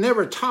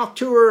never talked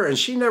to her and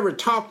she never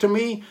talked to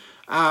me,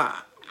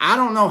 I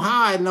don't know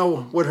how I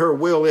know what her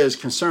will is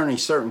concerning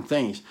certain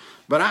things.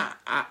 But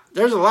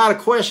there's a lot of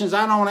questions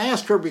I don't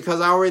ask her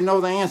because I already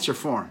know the answer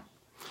for them.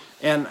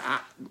 And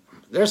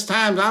there's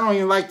times I don't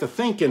even like to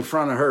think in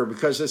front of her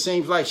because it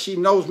seems like she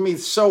knows me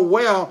so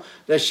well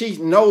that she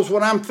knows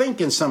what I'm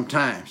thinking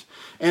sometimes.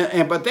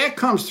 But that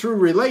comes through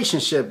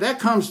relationship. That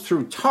comes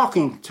through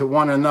talking to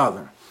one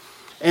another.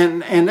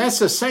 And that's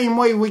the same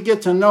way we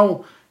get to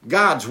know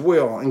God's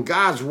will and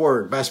God's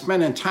word, by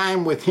spending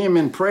time with him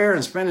in prayer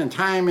and spending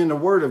time in the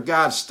word of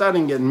God,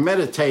 studying it and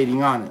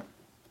meditating on it.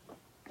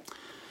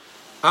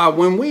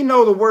 When we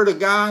know the word of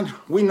God,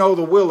 we know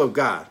the will of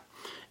God.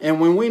 And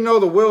when we know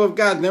the will of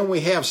God, then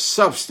we have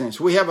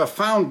substance. We have a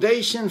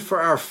foundation for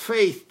our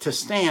faith to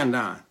stand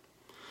on.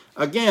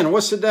 Again,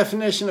 what's the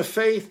definition of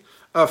faith?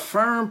 A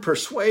firm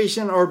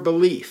persuasion or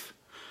belief.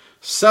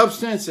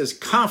 Substance is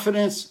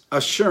confidence,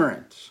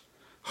 assurance.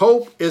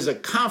 Hope is a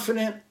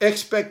confident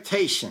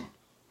expectation.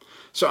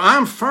 So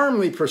I'm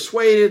firmly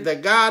persuaded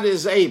that God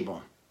is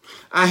able.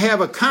 I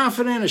have a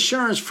confident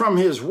assurance from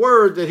his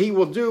word that he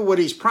will do what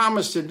he's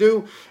promised to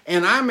do,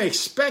 and I'm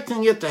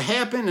expecting it to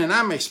happen, and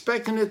I'm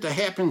expecting it to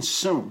happen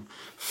soon.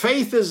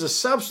 Faith is the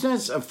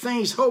substance of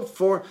things hoped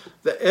for,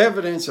 the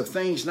evidence of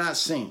things not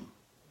seen.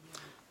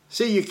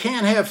 See, you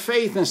can't have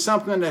faith in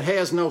something that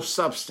has no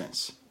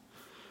substance.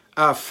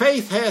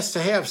 Faith has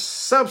to have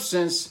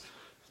substance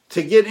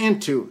to get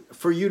into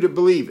for you to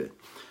believe it.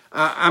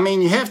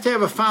 You have to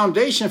have a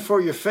foundation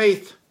for your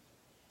faith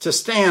to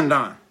stand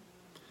on.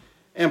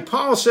 And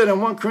Paul said in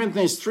 1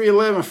 Corinthians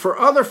 3:11, for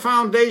other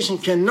foundation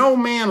can no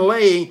man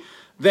lay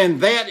than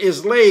that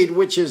is laid,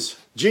 which is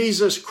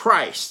Jesus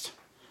Christ.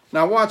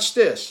 Now watch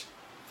this.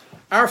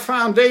 Our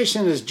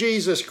foundation is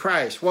Jesus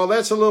Christ. Well,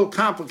 that's a little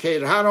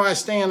complicated. How do I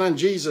stand on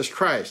Jesus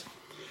Christ?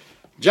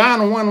 John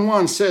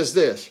 1:1 says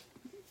this,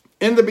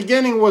 in the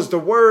beginning was the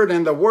Word,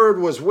 and the Word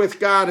was with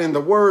God, and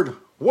the Word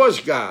was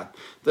God.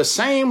 The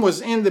same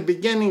was in the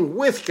beginning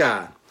with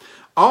God.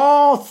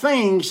 All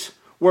things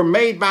were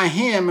made by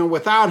him, and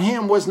without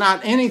him was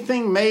not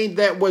anything made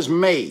that was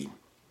made.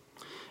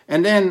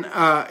 And then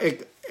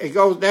it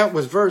goes, that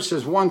was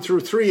verses 1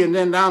 through 3, and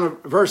then down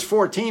to verse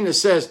 14 it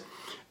says,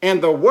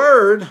 and the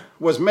Word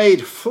was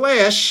made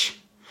flesh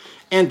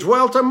and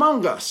dwelt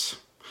among us.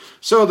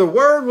 So the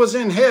Word was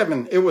in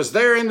heaven. It was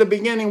there in the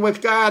beginning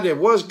with God. It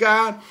was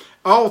God.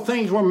 All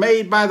things were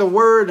made by the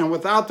Word, and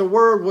without the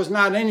Word was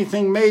not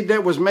anything made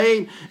that was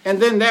made. And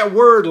then that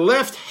Word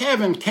left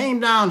heaven, came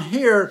down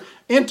here,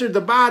 entered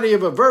the body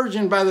of a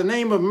virgin by the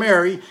name of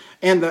Mary,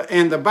 and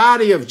the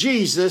body of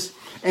Jesus,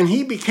 and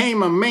he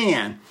became a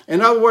man.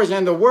 In other words,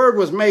 and the Word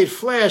was made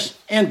flesh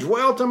and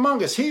dwelt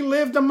among us. He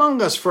lived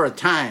among us for a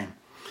time.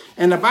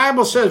 And the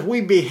Bible says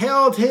we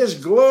beheld his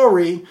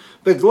glory,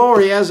 the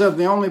glory as of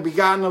the only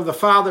begotten of the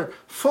Father,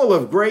 full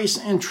of grace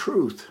and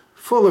truth.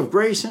 Full of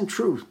grace and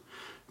truth.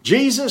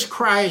 Jesus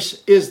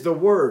Christ is the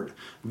Word.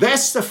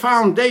 That's the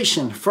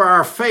foundation for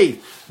our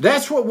faith.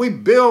 That's what we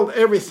build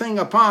everything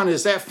upon,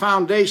 is that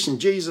foundation,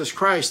 Jesus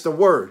Christ, the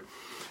Word.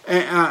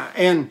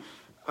 And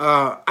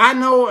I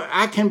know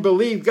I can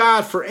believe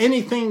God for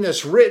anything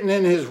that's written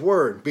in his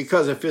word,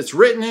 because if it's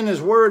written in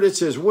his word, it's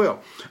his will.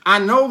 I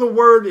know the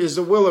word is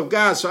the will of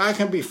God, so I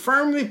can be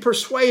firmly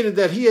persuaded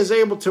that he is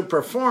able to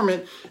perform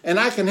it, and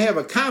I can have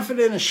a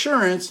confident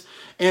assurance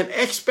and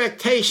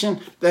expectation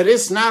that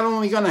it's not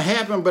only going to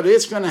happen, but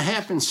it's going to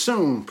happen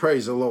soon.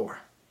 Praise the Lord.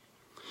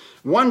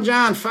 1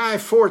 John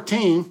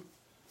 5:14,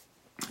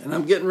 and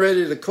I'm getting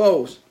ready to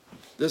close.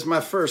 This is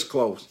my first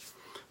close.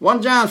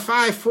 1 John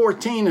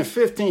 5:14 and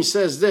 15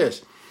 says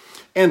this,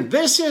 and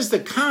this is the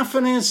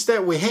confidence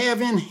that we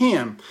have in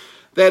him,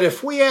 that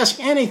if we ask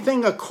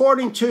anything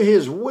according to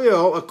his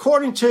will,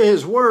 according to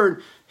his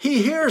word,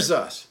 he hears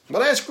us.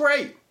 Well, that's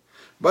great.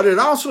 But it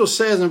also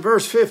says in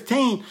verse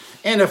 15,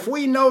 and if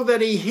we know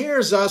that he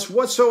hears us,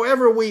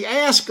 whatsoever we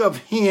ask of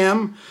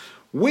him,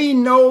 we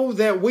know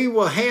that we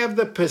will have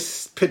the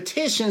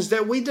petitions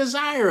that we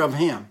desire of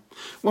him.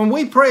 When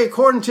we pray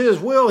according to his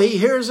will, he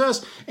hears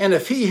us. And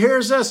if he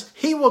hears us,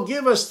 he will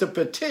give us the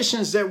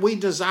petitions that we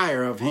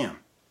desire of him.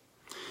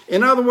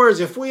 In other words,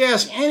 if we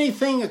ask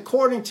anything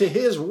according to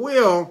his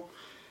will,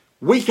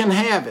 we can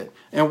have it.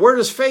 And where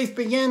does faith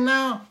begin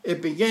now?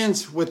 It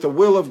begins with the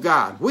will of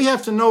God. We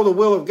have to know the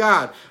will of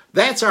God.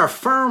 That's our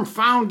firm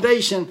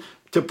foundation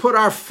to put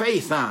our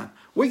faith on.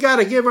 We got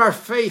to give our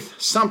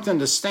faith something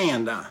to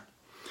stand on.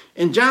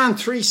 In John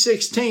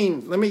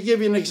 3:16, let me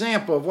give you an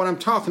example of what I'm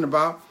talking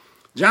about.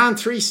 John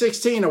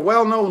 3:16, a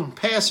well-known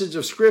passage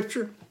of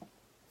Scripture.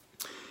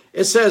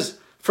 It says,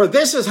 for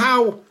this is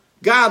how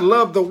God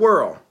loved the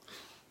world.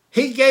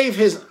 He gave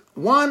his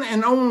one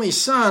and only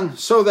Son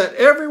so that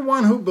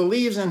everyone who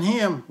believes in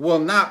him will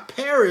not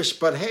perish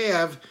but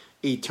have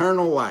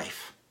eternal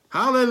life.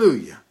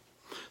 Hallelujah.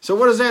 So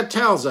what does that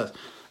tell us?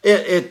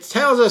 It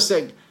tells us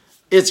that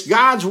it's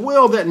God's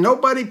will that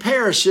nobody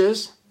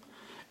perishes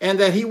and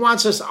that he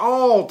wants us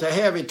all to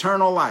have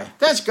eternal life.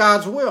 That's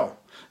God's will.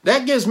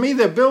 That gives me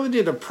the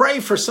ability to pray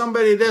for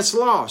somebody that's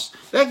lost.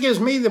 That gives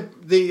me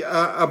the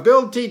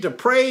ability to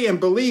pray and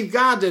believe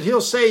God that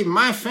he'll save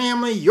my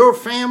family, your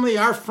family,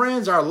 our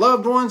friends, our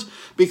loved ones,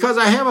 because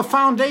I have a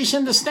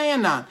foundation to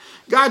stand on.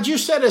 God, you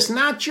said it's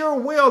not your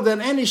will that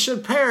any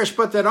should perish,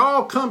 but that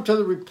all come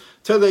to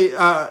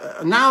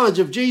the knowledge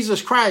of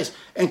Jesus Christ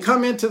and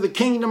come into the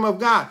kingdom of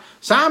God.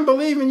 So I'm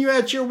believing you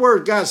at your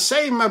word. God,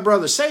 save my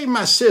brother, save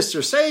my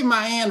sister, save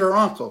my aunt or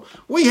uncle.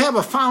 We have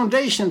a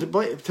foundation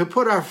to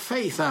put our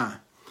faith on.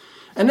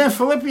 And then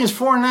Philippians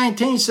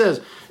 4:19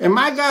 says, and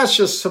my God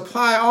shall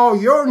supply all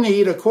your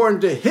need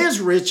according to his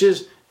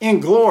riches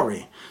in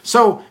glory.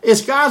 So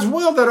it's God's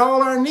will that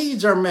all our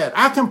needs are met.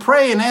 I can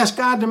pray and ask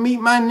God to meet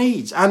my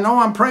needs. I know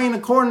I'm praying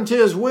according to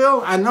his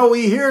will. I know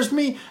he hears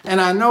me, and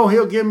I know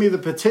he'll give me the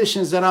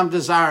petitions that I'm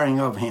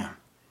desiring of him.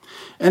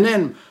 And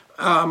then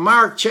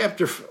Mark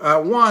chapter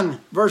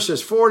 1,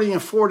 verses 40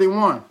 and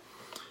 41.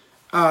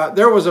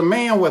 There was a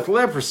man with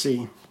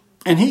leprosy,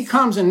 and he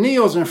comes and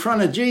kneels in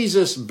front of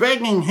Jesus,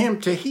 begging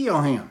him to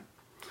heal him.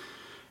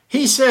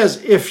 He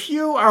says, if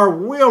you are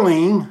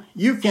willing,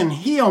 you can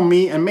heal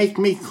me and make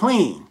me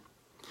clean.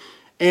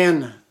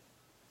 And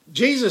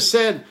Jesus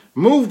said,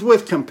 moved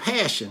with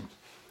compassion.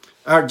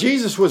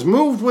 Jesus was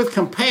moved with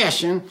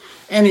compassion,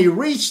 and he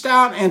reached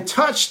out and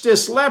touched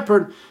this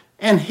leopard,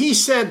 and he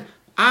said,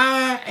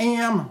 I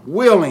am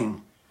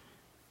willing.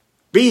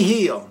 Be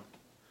healed.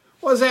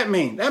 What does that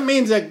mean? That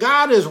means that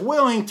God is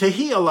willing to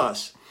heal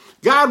us.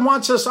 God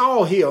wants us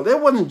all healed.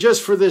 It wasn't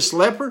just for this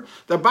leper.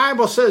 The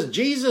Bible says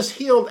Jesus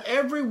healed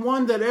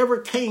everyone that ever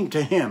came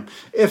to him.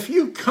 If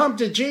you come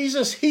to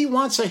Jesus, he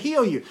wants to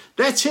heal you.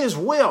 That's his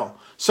will.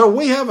 So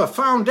we have a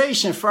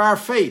foundation for our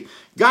faith.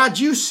 God,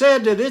 you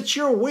said that it's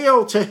your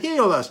will to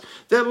heal us.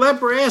 That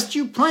leper asked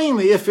you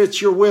plainly if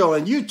it's your will,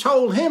 and you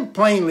told him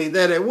plainly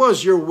that it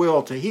was your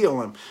will to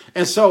heal him.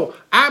 And so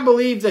I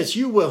believe that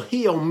you will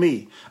heal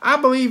me. I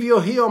believe you'll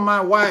heal my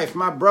wife,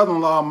 my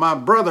brother-in-law, my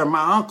brother,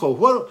 my uncle.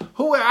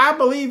 Who I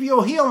believe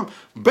you'll heal them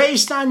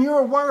based on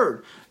your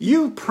word.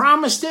 You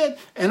promised it,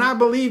 and I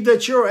believe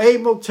that you're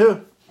able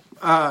to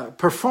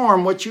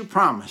perform what you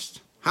promised.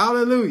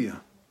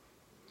 Hallelujah.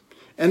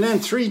 And then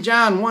 3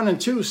 John 1 and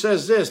 2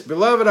 says this,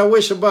 beloved, I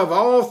wish above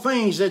all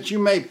things that you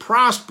may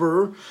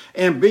prosper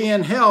and be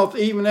in health,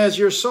 even as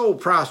your soul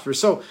prospers.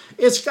 So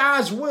it's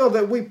God's will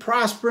that we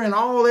prosper in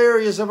all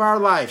areas of our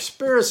life,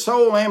 spirit,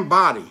 soul, and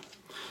body.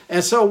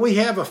 And so we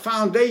have a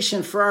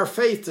foundation for our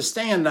faith to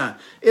stand on.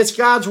 It's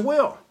God's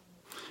will.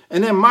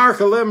 And then Mark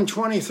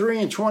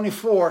 11:23 and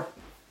 24,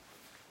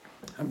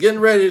 I'm getting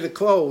ready to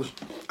close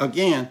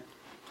again.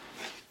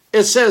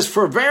 It says,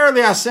 for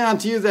verily I say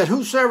unto you that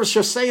whosoever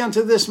shall say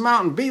unto this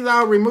mountain, be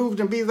thou removed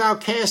and be thou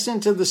cast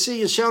into the sea,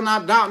 and shall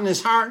not doubt in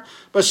his heart,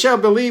 but shall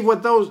believe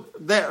what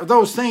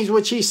those things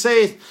which he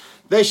saith,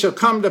 they shall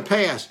come to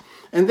pass.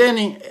 And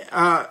then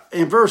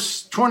in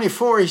verse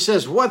 24, he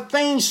says, what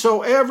things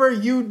soever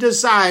you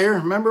desire.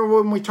 Remember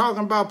when we're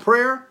talking about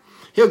prayer?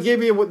 He'll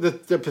give you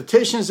the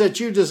petitions that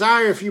you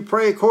desire if you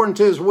pray according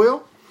to his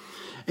will.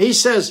 He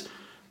says,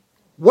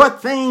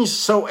 what things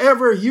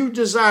soever you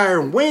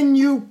desire, when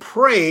you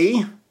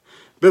pray,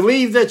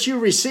 Believe that you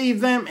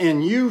receive them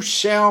and you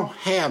shall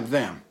have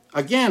them.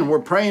 Again, we're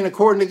praying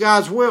according to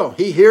God's will.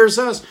 He hears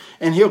us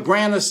and he'll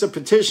grant us the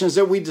petitions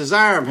that we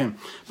desire of him.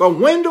 But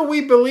when do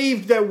we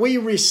believe that we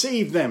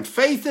receive them?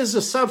 Faith is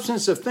the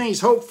substance of things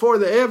hoped for,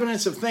 the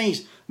evidence of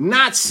things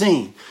not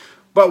seen.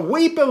 But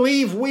we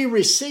believe we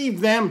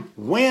receive them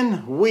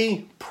when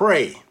we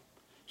pray.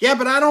 Yeah,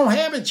 but I don't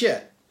have it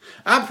yet.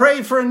 I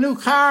prayed for a new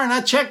car and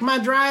I checked my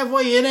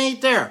driveway. It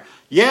ain't there.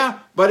 Yeah,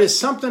 but it's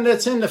something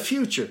that's in the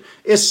future.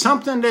 It's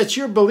something that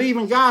you're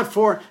believing God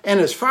for. And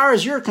as far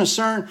as you're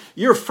concerned,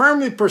 you're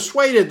firmly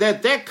persuaded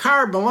that that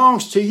car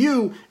belongs to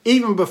you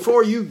even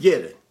before you get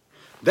it.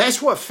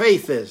 That's what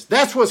faith is.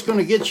 That's what's going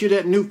to get you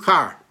that new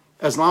car,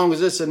 as long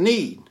as it's a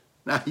need.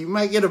 Now, you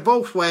might get a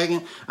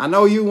Volkswagen. I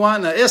know you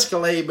want an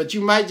Escalade, but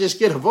you might just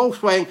get a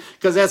Volkswagen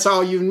because that's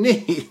all you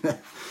need.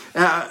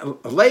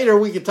 Later,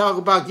 we can talk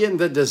about getting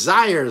the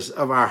desires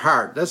of our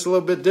heart. That's a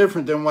little bit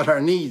different than what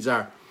our needs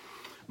are.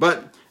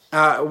 But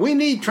we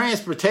need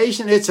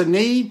transportation. It's a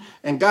need.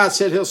 And God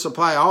said he'll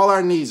supply all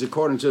our needs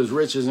according to his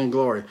riches and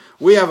glory.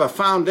 We have a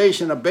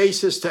foundation, a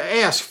basis to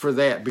ask for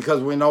that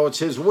because we know it's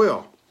his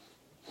will.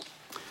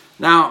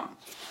 Now,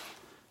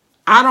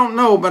 I don't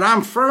know, but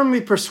I'm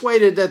firmly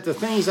persuaded that the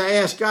things I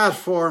ask God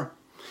for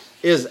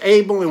is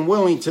able and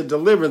willing to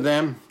deliver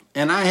them.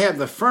 And I have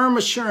the firm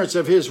assurance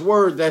of his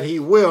word that he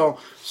will.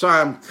 So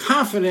I'm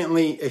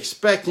confidently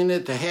expecting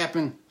it to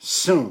happen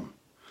soon.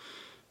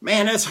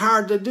 Man, that's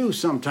hard to do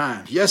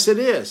sometimes. Yes, it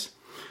is.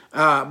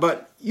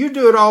 But you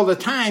do it all the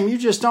time. You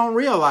just don't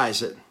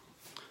realize it.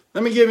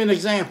 Let me give you an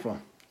example.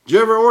 Did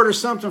you ever order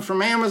something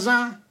from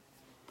Amazon?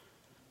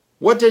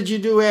 What did you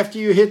do after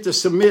you hit the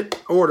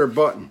submit order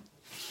button?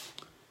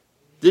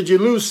 Did you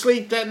lose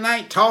sleep that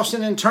night,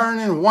 tossing and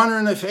turning,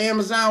 wondering if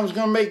Amazon was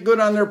going to make good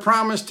on their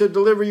promise to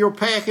deliver your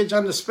package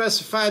on the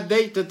specified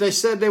date that they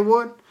said they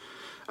would?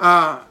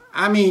 And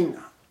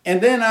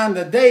then on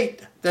the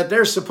date that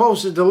they're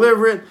supposed to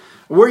deliver it,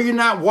 were you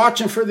not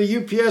watching for the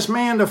UPS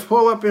man to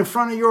pull up in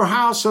front of your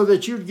house so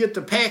that you'd get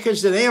the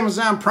package that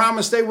Amazon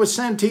promised they would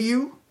send to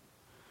you?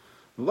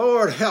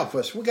 Lord help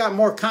us. We got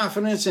more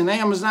confidence in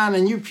Amazon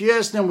and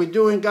UPS than we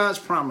do in God's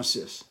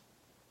promises.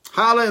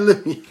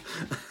 Hallelujah.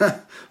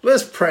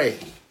 Let's pray.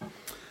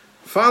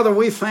 Father,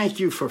 we thank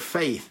you for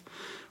faith.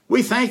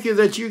 We thank you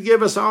that you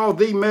give us all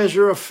the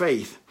measure of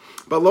faith.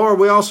 But Lord,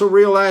 we also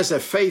realize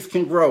that faith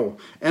can grow,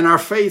 and our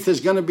faith is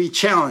going to be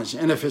challenged.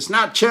 And if it's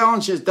not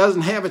challenged, it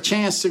doesn't have a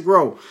chance to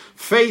grow.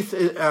 Faith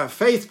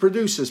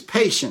produces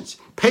patience.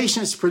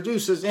 Patience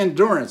produces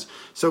endurance.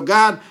 So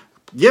God,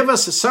 give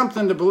us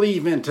something to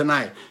believe in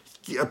tonight.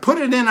 Put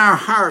it in our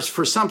hearts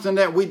for something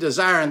that we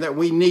desire and that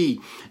we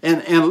need.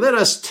 And let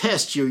us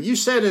test you. You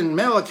said in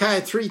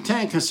Malachi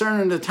 3:10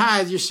 concerning the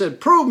tithe, you said,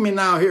 prove me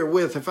now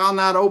herewith if I'll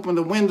not open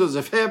the windows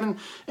of heaven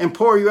and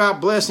pour you out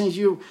blessings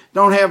you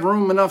don't have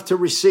room enough to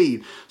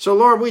receive. So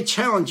Lord, we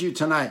challenge you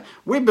tonight.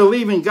 We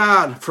believe in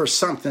God for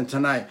something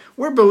tonight.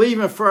 We're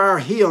believing for our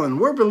healing.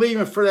 We're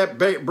believing for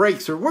that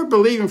breakthrough. We're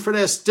believing for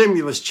that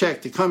stimulus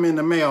check to come in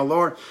the mail,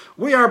 Lord.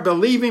 We are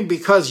believing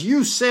because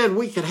you said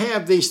we could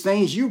have these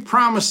things. You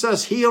promised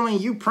us healing.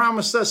 You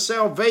promised us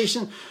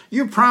salvation.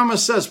 You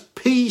promised us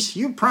peace.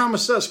 You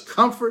promised us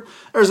comfort.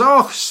 There's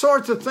all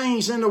sorts of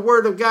things in the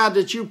Word of God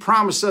that you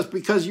promised us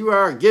because you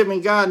are a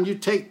giving God and you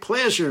take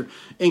pleasure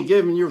in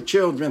giving your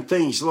children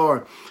things,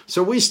 Lord.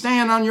 So we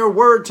stand on your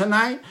word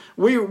tonight.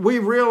 We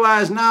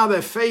realize now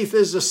that faith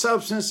is the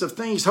substance of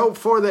things hoped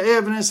for, the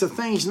evidence of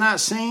things not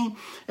seen.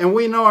 And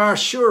we know our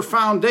sure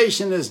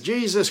foundation is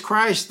Jesus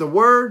Christ, the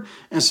Word.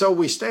 And so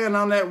we stand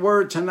on that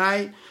word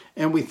tonight,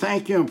 and we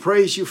thank you and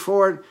praise you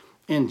for it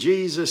in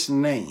Jesus'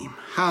 name.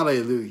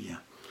 Hallelujah.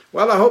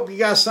 Well, I hope you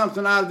got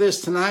something out of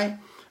this tonight.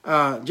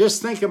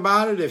 Just think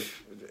about it.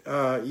 If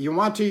you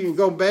want to, you can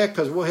go back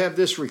because we'll have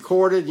this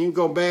recorded. You can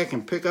go back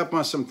and pick up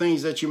on some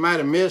things that you might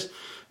have missed.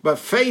 But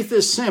faith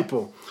is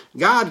simple.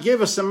 God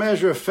give us a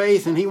measure of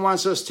faith, and he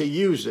wants us to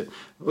use it.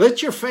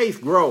 Let your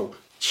faith grow.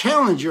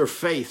 Challenge your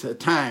faith at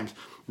times.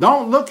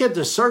 Don't look at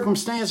the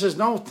circumstances.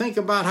 Don't think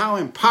about how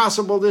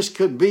impossible this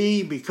could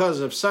be because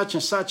of such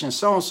and such and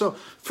so and so.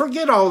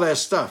 Forget all that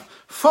stuff.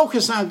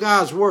 Focus on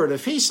God's word.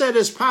 If he said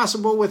it's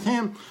possible with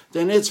him,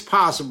 then it's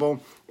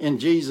possible in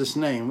Jesus'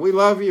 name. We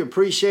love you,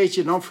 appreciate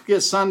you. Don't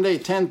forget Sunday,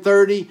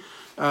 10:30.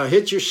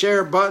 Hit your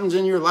share buttons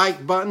and your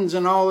like buttons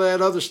and all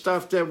that other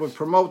stuff that would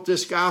promote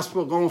this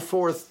gospel going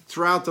forth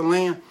throughout the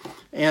land.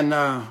 And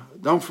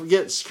don't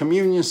forget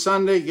Communion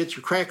Sunday. Get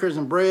your crackers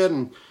and bread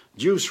and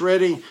juice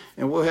ready,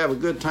 and we'll have a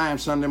good time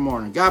Sunday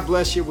morning. God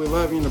bless you. We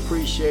love you and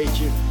appreciate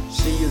you.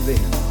 See you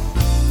then.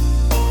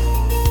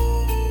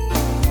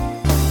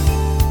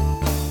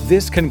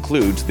 This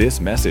concludes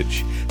this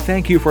message.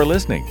 Thank you for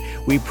listening.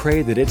 We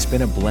pray that it's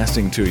been a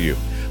blessing to you.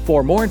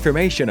 For more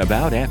information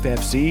about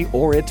FFC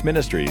or its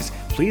ministries,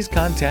 please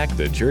contact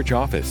the church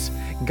office.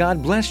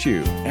 God bless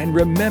you, and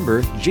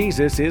remember,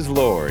 Jesus is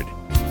Lord.